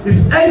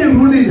 If any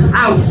ruling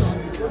house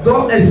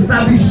don't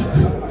established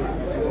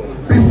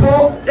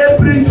before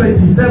April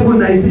 27,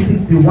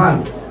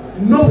 1961,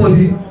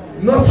 nobody,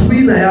 not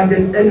we Naya,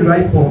 gets any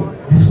right for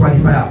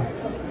disqualifier.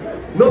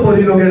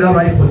 Nobody don't get that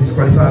right for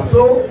disqualifier.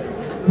 So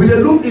we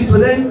will look into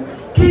them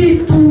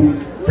key two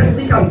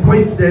technical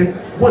points then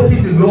what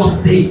did the law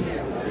say.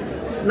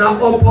 Now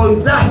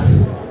upon that,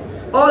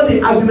 all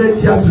the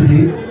arguments here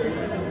today,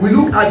 we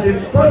look at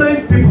the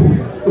following people.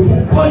 If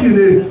we call you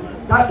name,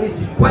 that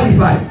is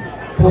qualified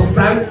for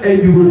stand,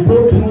 and you will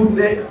go through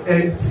neck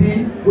and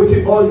see what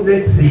you all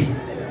next see.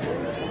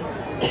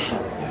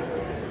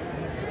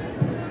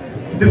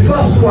 The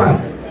first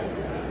one,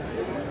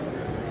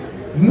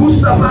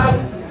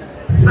 Mustafa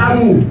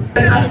Samu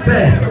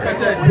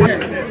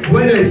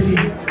when I see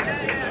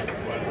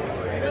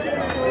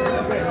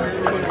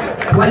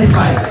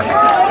qualified.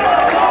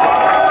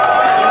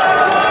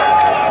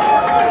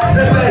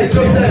 Sebe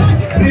Joseph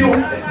Rio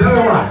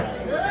Beroa.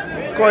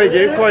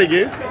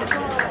 Koige.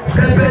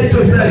 Sebe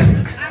Joseph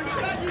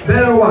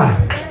Beroa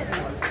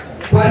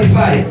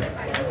qualified.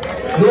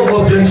 No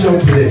objection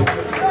today.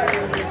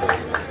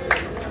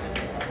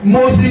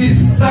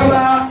 Moses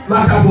Saba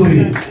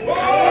Makavori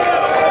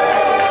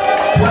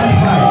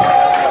qualified.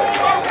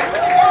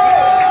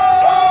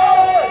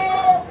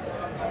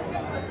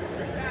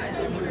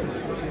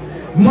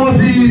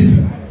 Moses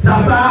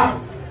Saba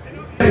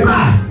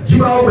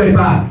Jibao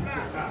Beba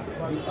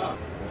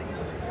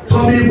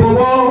Tommy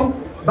Bobo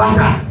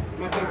Baka.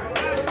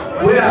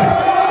 Where?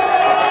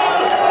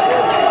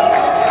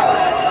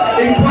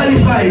 He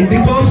qualified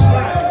because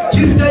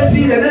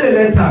chieftaincy they never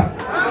letter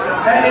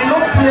and he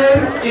don't claim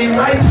a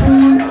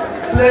rightful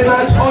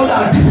claimant under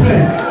a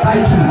different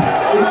title.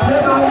 He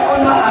claimant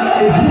under an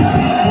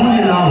existing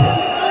ruling house.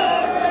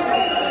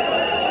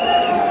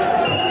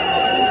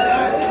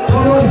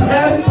 Thomas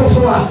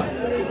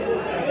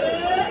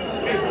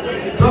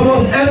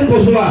M.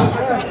 Kosoa,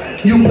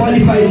 you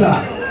qualify, sir.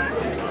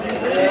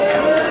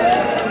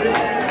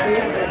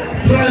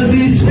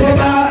 Francis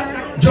Foba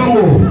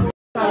Jongo,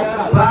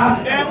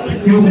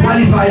 you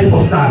qualify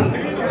for stand.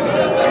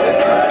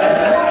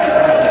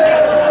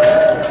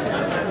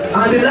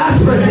 And the last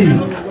person,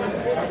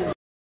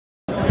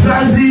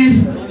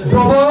 Francis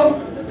Bobo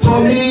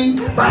Tommy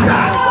Baka,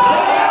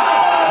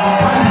 you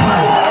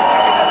qualify.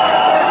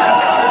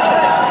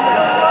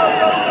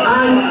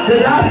 And the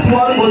last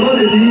one, but not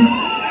the least,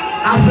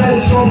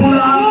 Alfred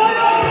Sobula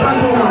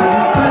Bagoma,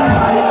 you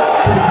qualify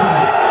for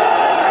stand.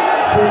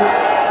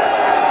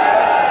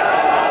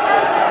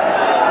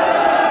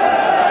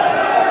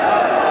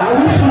 I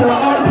wish you were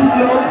all big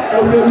young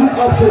and we look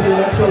up to the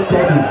election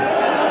coming.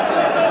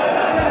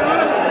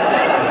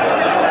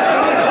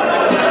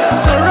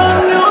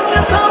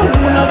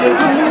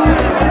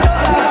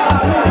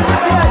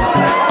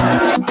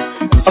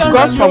 Of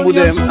course, from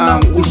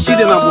them, we see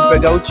them at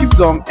Bumpeh Gao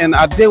Chiefdom and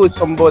are there with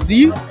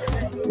somebody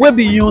where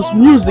we use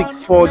music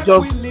for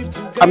just,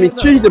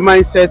 change the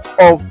mindset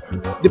of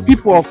the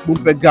people of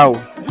Bumpeh Gao.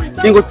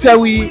 In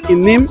𝗓𝗚𝗖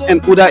in name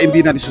and order in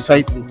being at the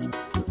society.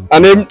 I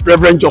name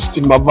Reverend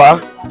Justin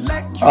Mava.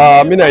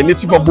 I'm a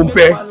native of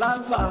Bumpeh,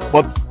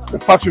 but the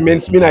fact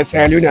remains, I'm a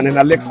Sierra Leonean and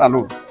Alex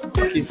alone.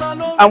 Okay.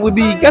 And we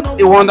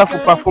get a wonderful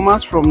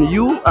performance from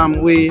you.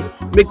 We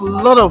make a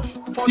lot of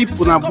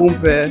people in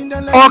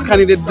Bumpeh, all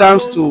candidates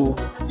dance to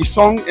the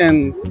song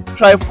and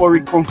try for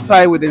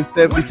reconcile with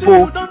themselves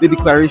before the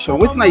declaration.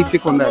 What can you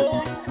take on that?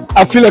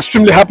 I feel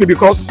extremely happy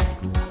because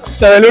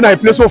Sierra Leone is a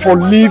place where for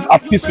live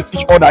at peace with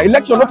each other.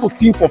 Election not to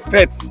team for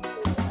faith.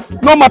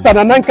 No matter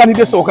the 9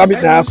 candidates who come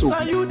in now, so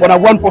but na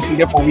one person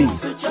get for win.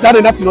 That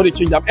is nothing, not they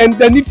change them. And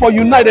the need for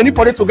unite, the need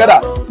for them together.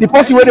 The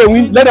person where they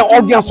win, let them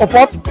all get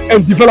support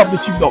and develop the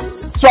chiefdom.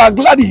 So I'm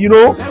glad, you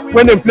know,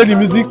 when they play the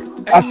music,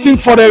 I sing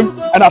for them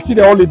and I see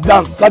they all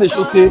dance. That they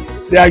should say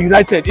they are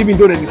united, even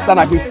though they stand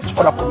against each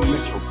other for the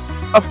election.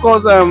 Of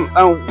course,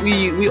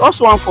 we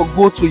also want to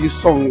go to your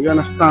song. You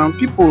understand?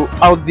 People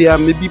out there,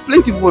 maybe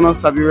plenty people not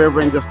sabi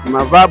Reverend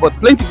𝗕𝗨𝗧𝗏, but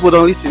plenty people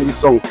don't listen to this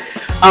song.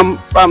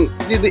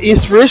 The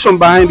inspiration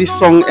behind this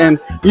song and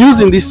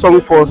using this song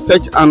for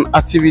such an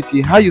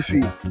activity, how you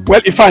feel?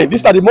 Well, fine.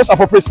 This is the most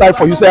appropriate time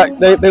for you say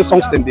then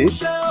songs today.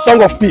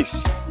 Song of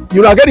peace.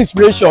 You know, get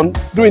inspiration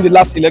during the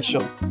last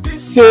election.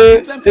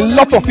 Say a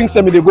lot of things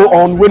that may go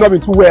on will not be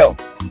too well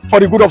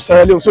for the good of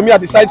Sierra Leone. So me I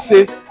decide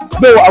say,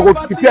 no, I will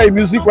prepare a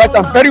music, write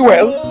them very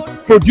well,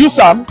 produce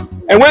them,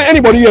 and when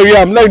anybody hear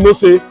them, let you know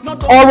say,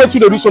 always to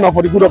the do something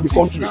for the good of the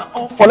country.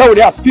 For now,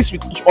 they have peace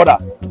with each other.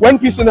 When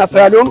peace in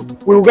Sierra Leone,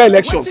 we will get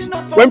elections.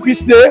 When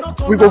peace day,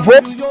 we go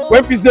vote.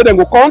 When peace day, then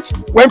go count.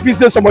 When peace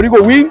day, somebody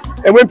go win,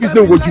 and when peace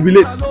day, we go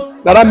jubilate.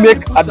 Now that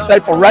make I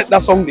decide for write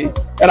that song day,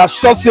 and I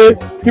should say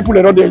people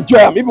they don't enjoy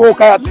them. People who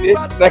carry today,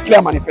 it's a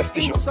clear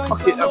manifestation.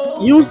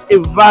 Okay, use a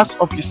verse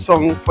of your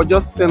song for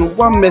just send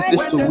one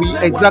message to we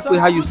exactly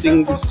how you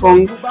sing the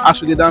song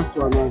as we dance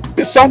to now.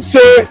 The song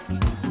say,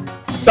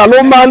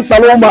 Saloman,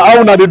 how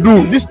una they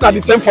do. This is not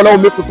the same for now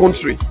make the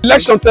country.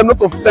 Election time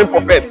not of time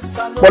for vets,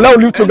 but let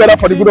we live together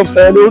for the good of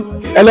Sierra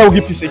Leone and let we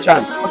give peace a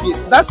chance. Okay,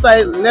 that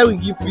side, let we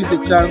give peace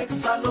a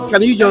chance.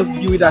 Can you just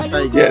give it that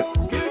side? Yes.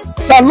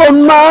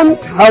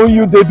 Saloman, how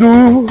you they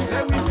do?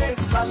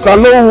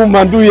 Salon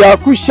woman do ya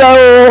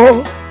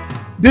kushao.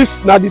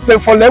 This na the time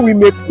for let we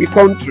make we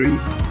country.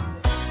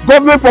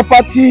 Government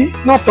property,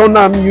 not on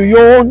you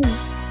own,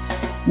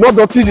 not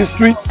dirty the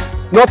streets,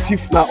 not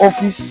thief na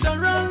office.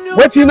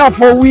 Waiting up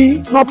for we,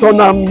 not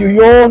on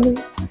you own.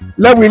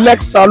 Let we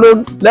elect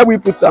Salon, let we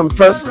put them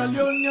first.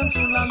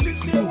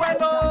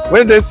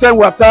 When they send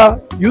water,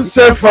 you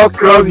say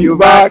fuck rub you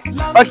back.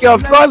 Okay,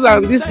 of course,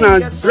 and this now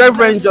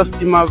Reverend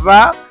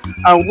𝗕𝗨𝗧𝗏,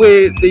 and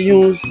where they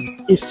use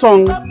a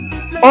song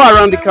all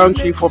around the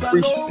country for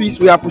peace.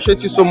 We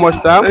appreciate you so much,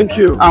 sir. Thank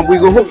you. And we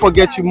go hope for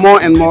get you more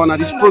and more on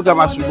this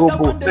program as we go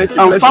both. Thank you.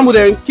 And family,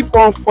 then keep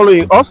on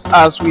following us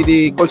as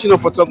we continue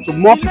for talk to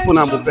more people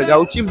now.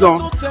 𝗵𝗡𝗙𝗏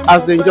chiefdom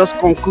as they just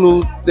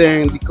conclude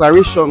the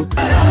declaration.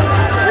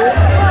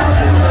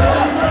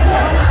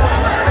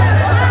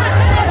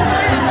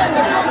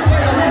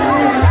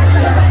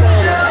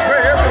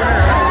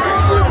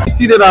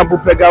 Still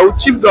𝗵𝗡𝗙𝗏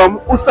chiefdom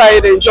who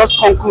side and just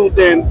conclude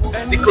the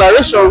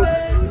declaration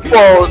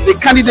for the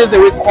candidates that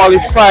were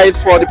qualified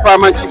for the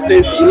paramount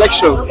chieftaincy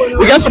election.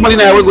 We got somebody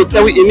now we go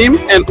tell you in him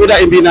and other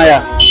in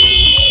Binaya.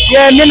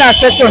 Yeah, me na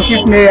section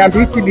chief me and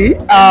BTB.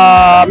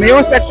 Me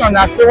own section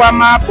na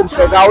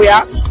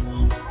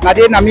𝗕𝗨𝗧𝗏. Na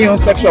dey na me own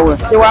section we.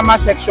 𝗕𝗨𝗧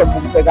section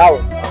𝗕𝗨𝗧𝗏.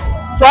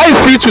 So how you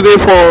feel today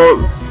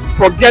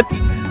for get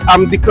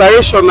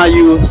declaration that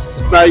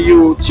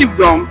you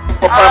chiefdom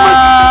for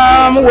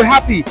paramount? We're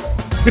happy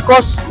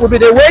because we be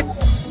the wait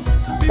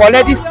for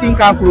let this thing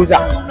come closer.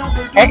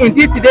 And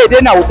indeed today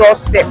then I will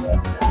doorstep.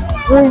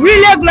 We're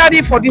really glad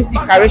for this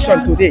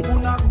declaration today.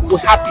 We're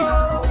happy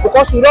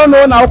because we don't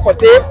know now for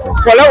say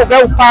for let we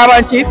get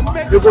paramount chief,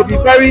 it will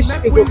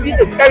be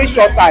a very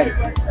short time.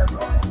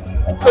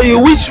 So you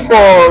wish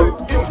for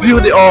view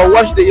or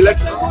watch the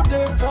election?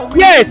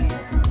 Yes,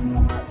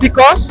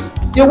 because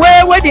the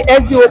way where the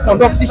SDO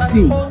conduct this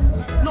thing,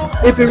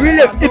 if it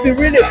really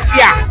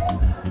fair,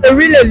 it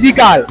really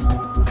legal,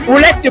 we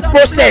like the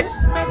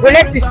process, we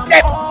like the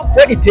step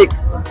what it take.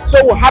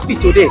 So we're happy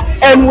today,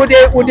 and with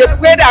the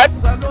pray that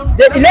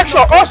the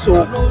election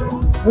also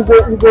we go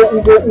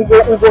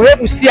able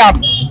to see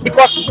them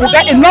because we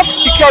got enough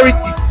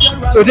security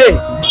today,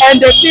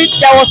 and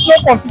there was no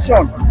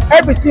confusion.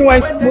 Everything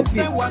went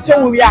smoothly,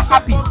 so we are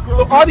happy.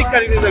 So all the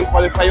candidates then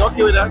qualify. You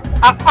okay with that?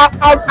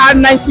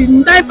 I'm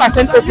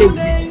 99% okay with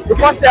it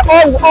because they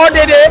all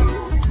day.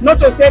 Not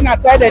to say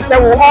not tell them,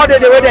 all the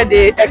way that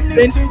they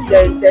explain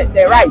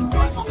the right.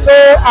 So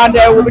and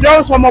we be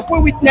done some of we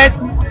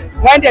witness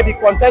when they be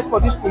contest for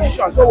this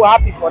position. So we're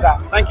happy for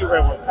that. Thank you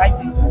very much.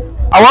 Thank you.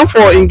 I want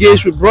to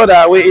engage with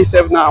brother where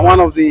A7 now, one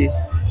of the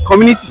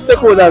community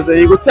stakeholders.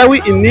 You go tell me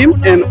in name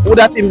and who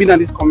that in in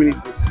this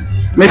community.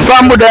 My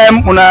family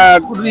them una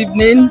good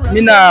evening.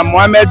 Mina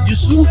Mohammed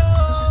Yusuf,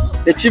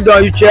 the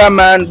chiefdom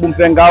chairman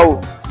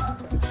𝗵𝗡𝗙𝗏.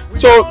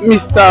 So,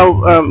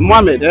 Mr.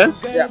 Mohammed, yeah.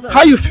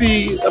 How you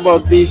feel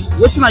about this?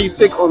 What are you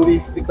take on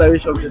this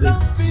declaration today?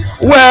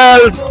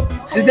 Well,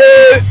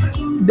 today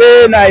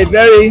they na a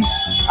very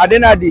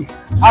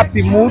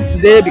happy mood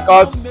today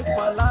because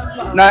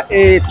na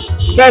a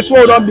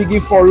festival don't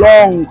begin for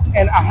long,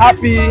 and I'm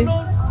happy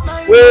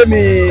when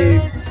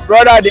my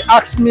brother they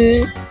ask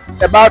me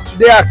about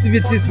today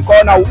activities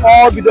because now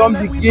all we don't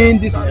begin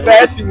this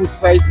fest. Civil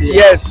society.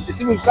 Yes, the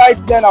civil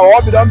society then now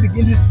all we don't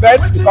begin this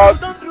fest because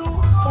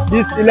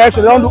this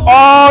election, don't do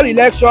all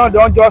election,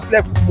 don't just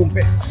left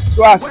𝗵𝗡𝗙𝗏.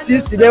 So as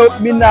still today,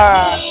 me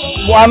na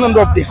one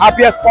of the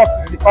happiest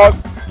person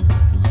because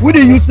we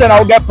the youth then I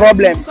will get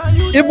problem.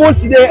 Even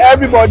today,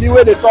 everybody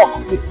where they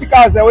talk, the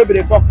speakers where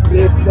they talk,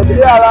 they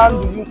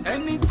around the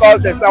youth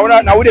because there's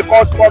now they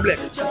cause problem.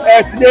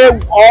 Today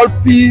all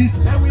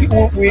peace,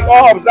 we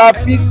all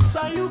observe peace.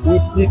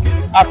 The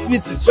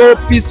activity is so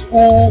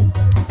peaceful,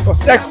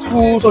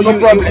 successful. So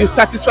you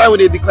satisfied with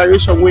the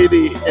declaration where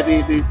the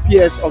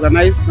PS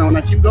organized now on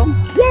Chiefdom?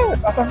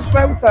 Yes, I'm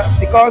satisfied with that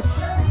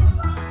because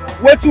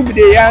what will be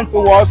the end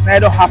towards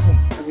never happen.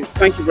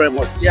 Thank you very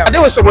much. Yeah. And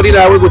there was somebody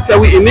that I will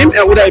tell you a name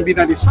and would I be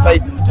in the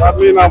society? I've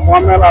been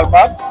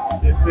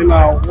𝗕𝗚𝗘𝗙𝗢𝗢, been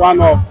one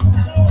of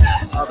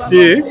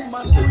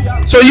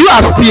𝗕𝗚𝗘𝗙𝗢𝗢. So you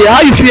as 𝗕𝗚𝗘,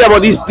 how you feel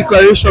about this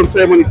declaration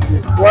ceremony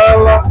today?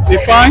 Well,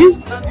 it's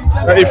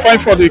fine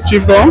for the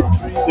chiefdom,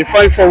 it's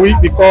fine for we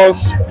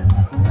because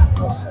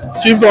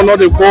chiefdom not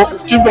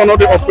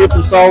they operate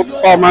without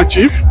paramount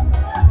chief.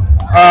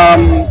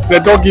 They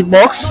don't give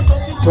box,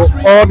 so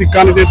all the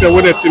candidates that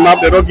with the team up,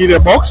 they don't give their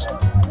box.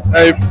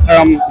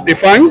 They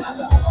fine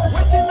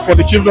for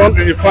the chiefdom,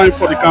 they fine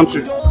for the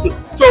country.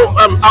 So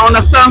I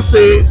understand,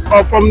 say,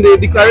 from the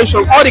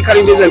declaration, all the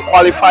candidates that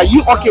qualify.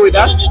 You okay with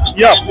that?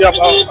 Yeah,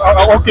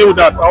 I'm okay with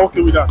that.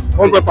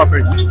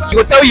 100%. You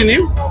go tell your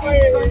name?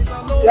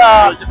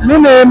 Yeah, my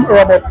name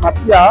Robert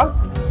Matia.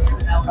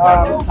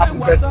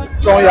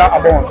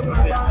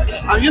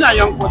 And you're not a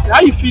young person.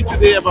 How you feel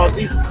today about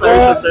this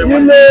declaration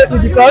ceremony? The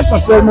declaration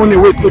ceremony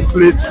will take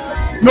place.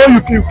 No,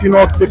 you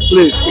cannot take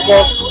place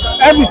because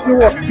everything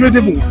was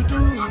credible,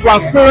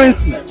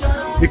 transparency.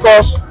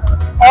 Because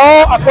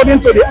all according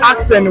to the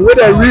acts and where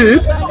they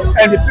read,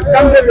 and the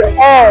candidates they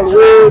all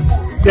where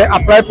they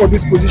apply for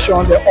this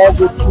position, they all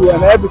go through,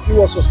 and everything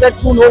was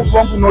successful. No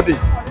wrong, no day.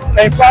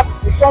 In fact,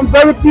 it become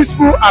very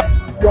peaceful as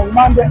young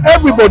man.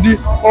 Everybody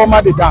all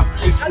man they dance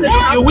peacefully.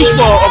 You wish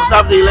for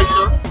observe the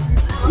election?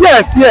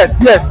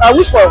 Yes. I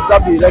wish for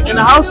observe the election.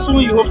 And how soon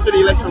you hope to the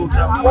election will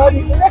come? Well,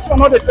 the election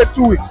not they take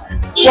 2 weeks.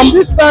 From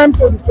this time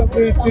to the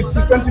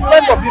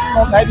 21st of this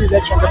month, the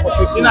election will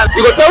take.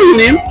 You go tell your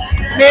name?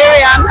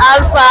 Marian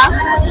Alpha.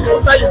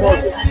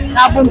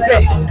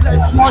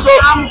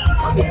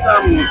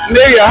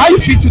 Maria, how you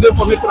feel today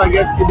for making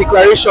get a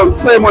declaration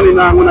ceremony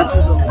now?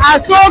 I'm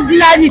so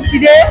glad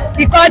today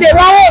because the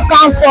one who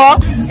come for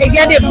they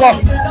get a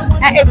box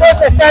and it was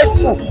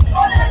successful.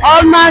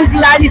 All man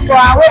glad for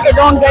our way they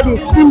don't get the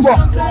symbol.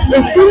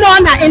 The symbol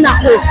na in a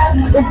host.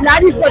 We're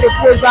glad for the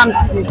program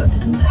today.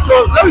 So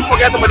let me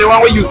forget about the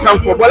one where you come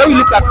for, but let me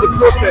look at the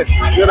process.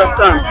 You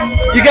understand?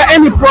 You get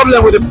any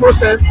problem with the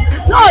process?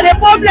 No, the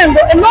problem,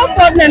 no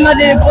problem, not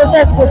the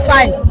process go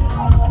fine.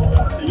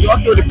 You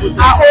okay with the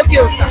process? I'm okay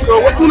with that. So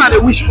what do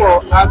you wish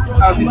for as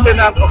a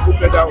descendant of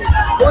𝗕𝗚𝗘𝗙𝗢𝗢?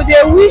 So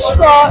they wish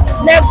for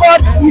let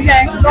God give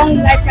them long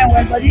life and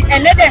well body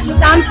and let them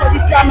stand for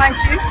this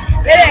chairmanship,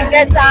 let them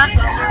get down,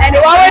 and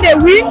the one where they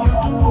win,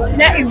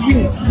 let it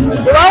win.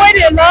 The one where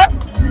they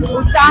lost, we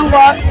thank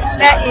God,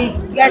 let it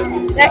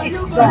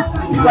done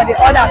for the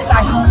other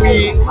side.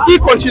 We still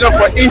continue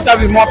for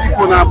interview more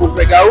people now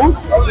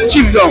𝗕𝗚𝗘𝗙𝗢𝗢,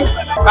 Chiefdom.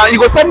 You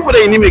go tell people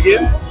the name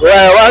again?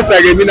 Well, once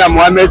again, I'm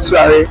Mohammed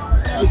Suare.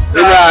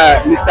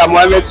 Mr.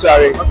 Mohammed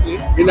Suare.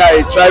 In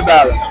a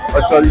tribal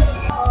authority.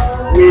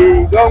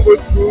 We don't go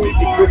through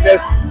the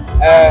process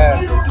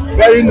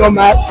very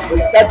normal.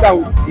 We start out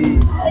with the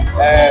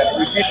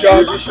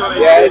revision.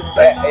 Yes.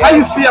 How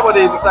you feel about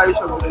the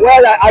declaration today?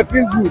 Well, I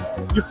feel good.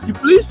 You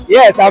pleased?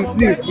 Yes, I'm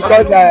pleased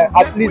because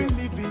at least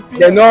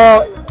they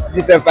know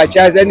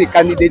disenfranchise any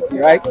candidate,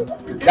 right?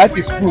 That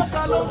is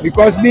good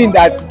because mean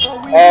that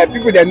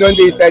people that know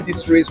they inside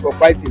this race for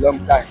quite a long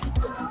time.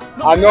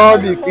 I know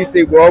if you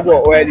say go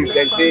well, you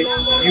can say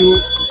you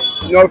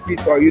not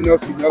fit or you not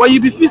fit. But you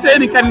be say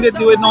any candidate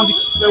they were not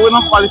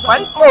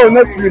qualified? No,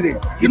 not really.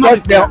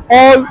 Because they're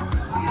all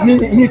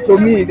me to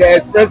me. They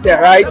express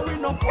their rights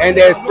and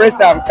they express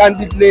them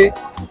candidly,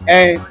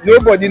 and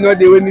nobody know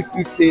the way me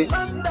feel say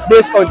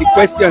based on the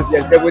questions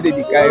they say whether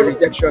they carry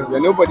rejections.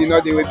 And nobody know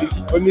the way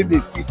only they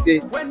feel say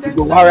it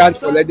go warrant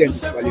for let them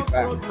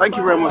qualify. Thank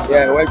you very much.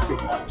 Yeah, welcome.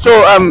 So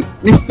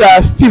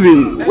Mr.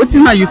 Stephen, what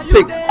thing you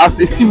take as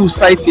a civil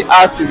society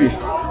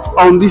activist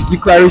on this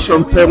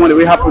declaration ceremony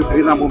we happen to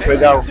in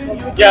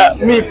𝗕𝗚𝗘𝗙𝗢𝗢𝗢? Yeah,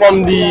 me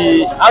from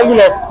the angle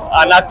of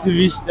an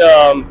activist,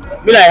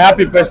 me like a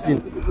happy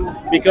person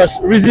because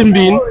reason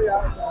being,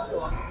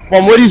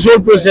 from where this whole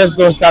process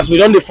don't start, we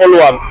don't follow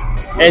them,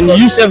 and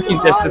you self can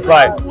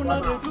testify.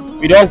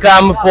 We don't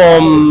come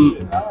from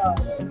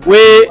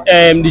where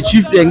the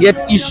chief then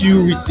get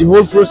issue with the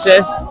whole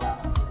process,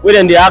 where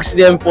then they ask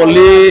them for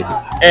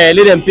let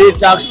them pay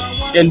tax,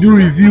 then do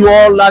review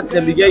all that,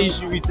 then we get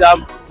issue with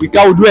them. We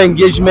can do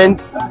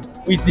engagement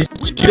with the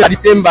chief at the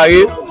same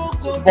barrier.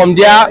 From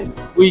there,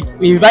 we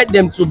invite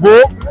them to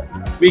go.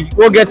 We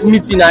go get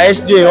meeting at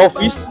SDO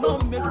office,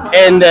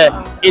 and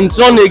in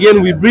turn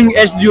again we bring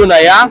SDO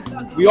Naya.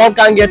 We all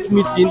can get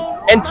meeting,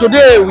 and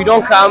today we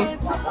don't come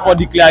for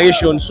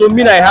declaration. So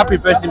me, I happy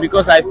person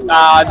because I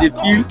they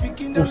feel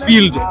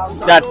fulfilled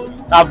that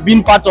have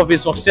been part of a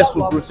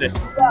successful process.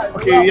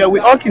 Okay, yeah, we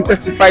all can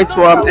testify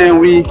to and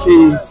we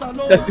can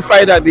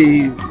testify that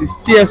the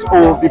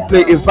CSO they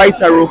play a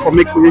vital role for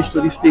making we reach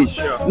to this stage.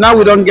 Sure. Now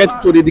we don't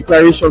get to the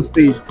declaration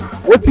stage.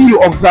 What do you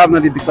observe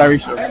in the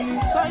declaration?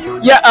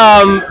 Yeah,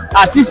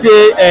 as you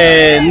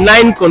say,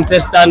 9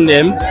 contestants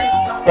them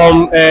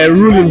from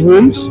ruling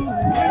homes.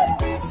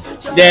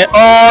 They're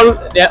all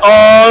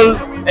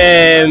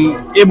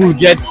able to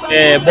get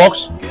a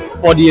box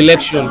for the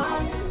election.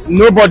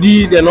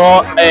 Nobody they're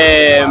not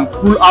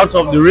pull out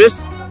of the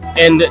race,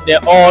 and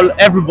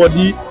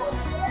everybody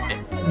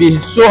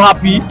be so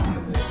happy.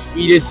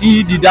 They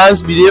see the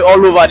dance be there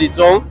all over the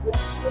town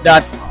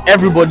that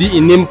everybody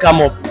in name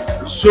come up.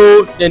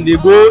 So then they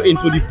go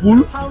into the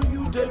pool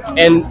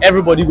and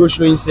everybody go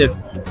showing safe.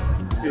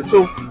 Okay,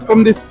 so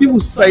from the civil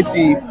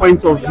society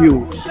point of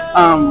view,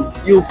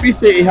 you feel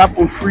say it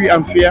happen free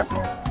and fair?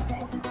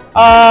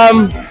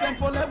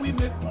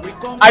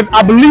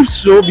 I believe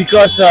so,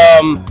 because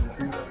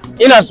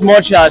in as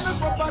much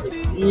as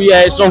we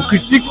are some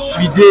critique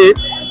we did,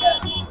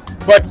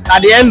 but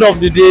at the end of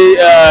the day,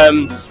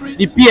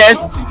 the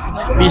PS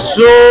be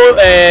so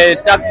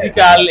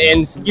tactical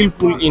and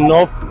skillful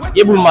enough,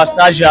 able to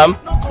massage them,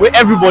 where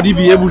everybody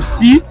be able to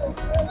see,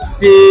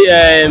 say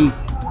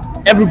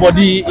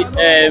everybody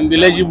be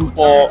eligible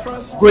for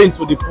going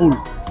to the pool.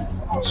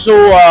 So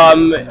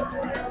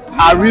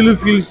I really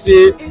feel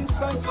say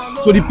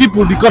to the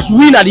people, because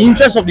we are the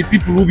interest of the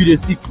people who be the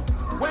sick.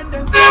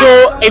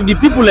 So if the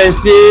people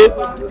say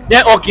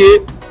then okay,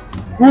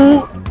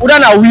 who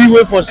then are we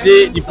wait for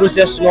say the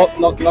process not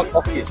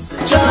okay.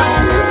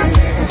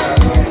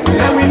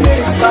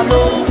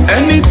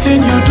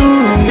 Anything you do,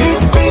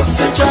 give peace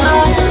a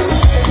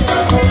chance.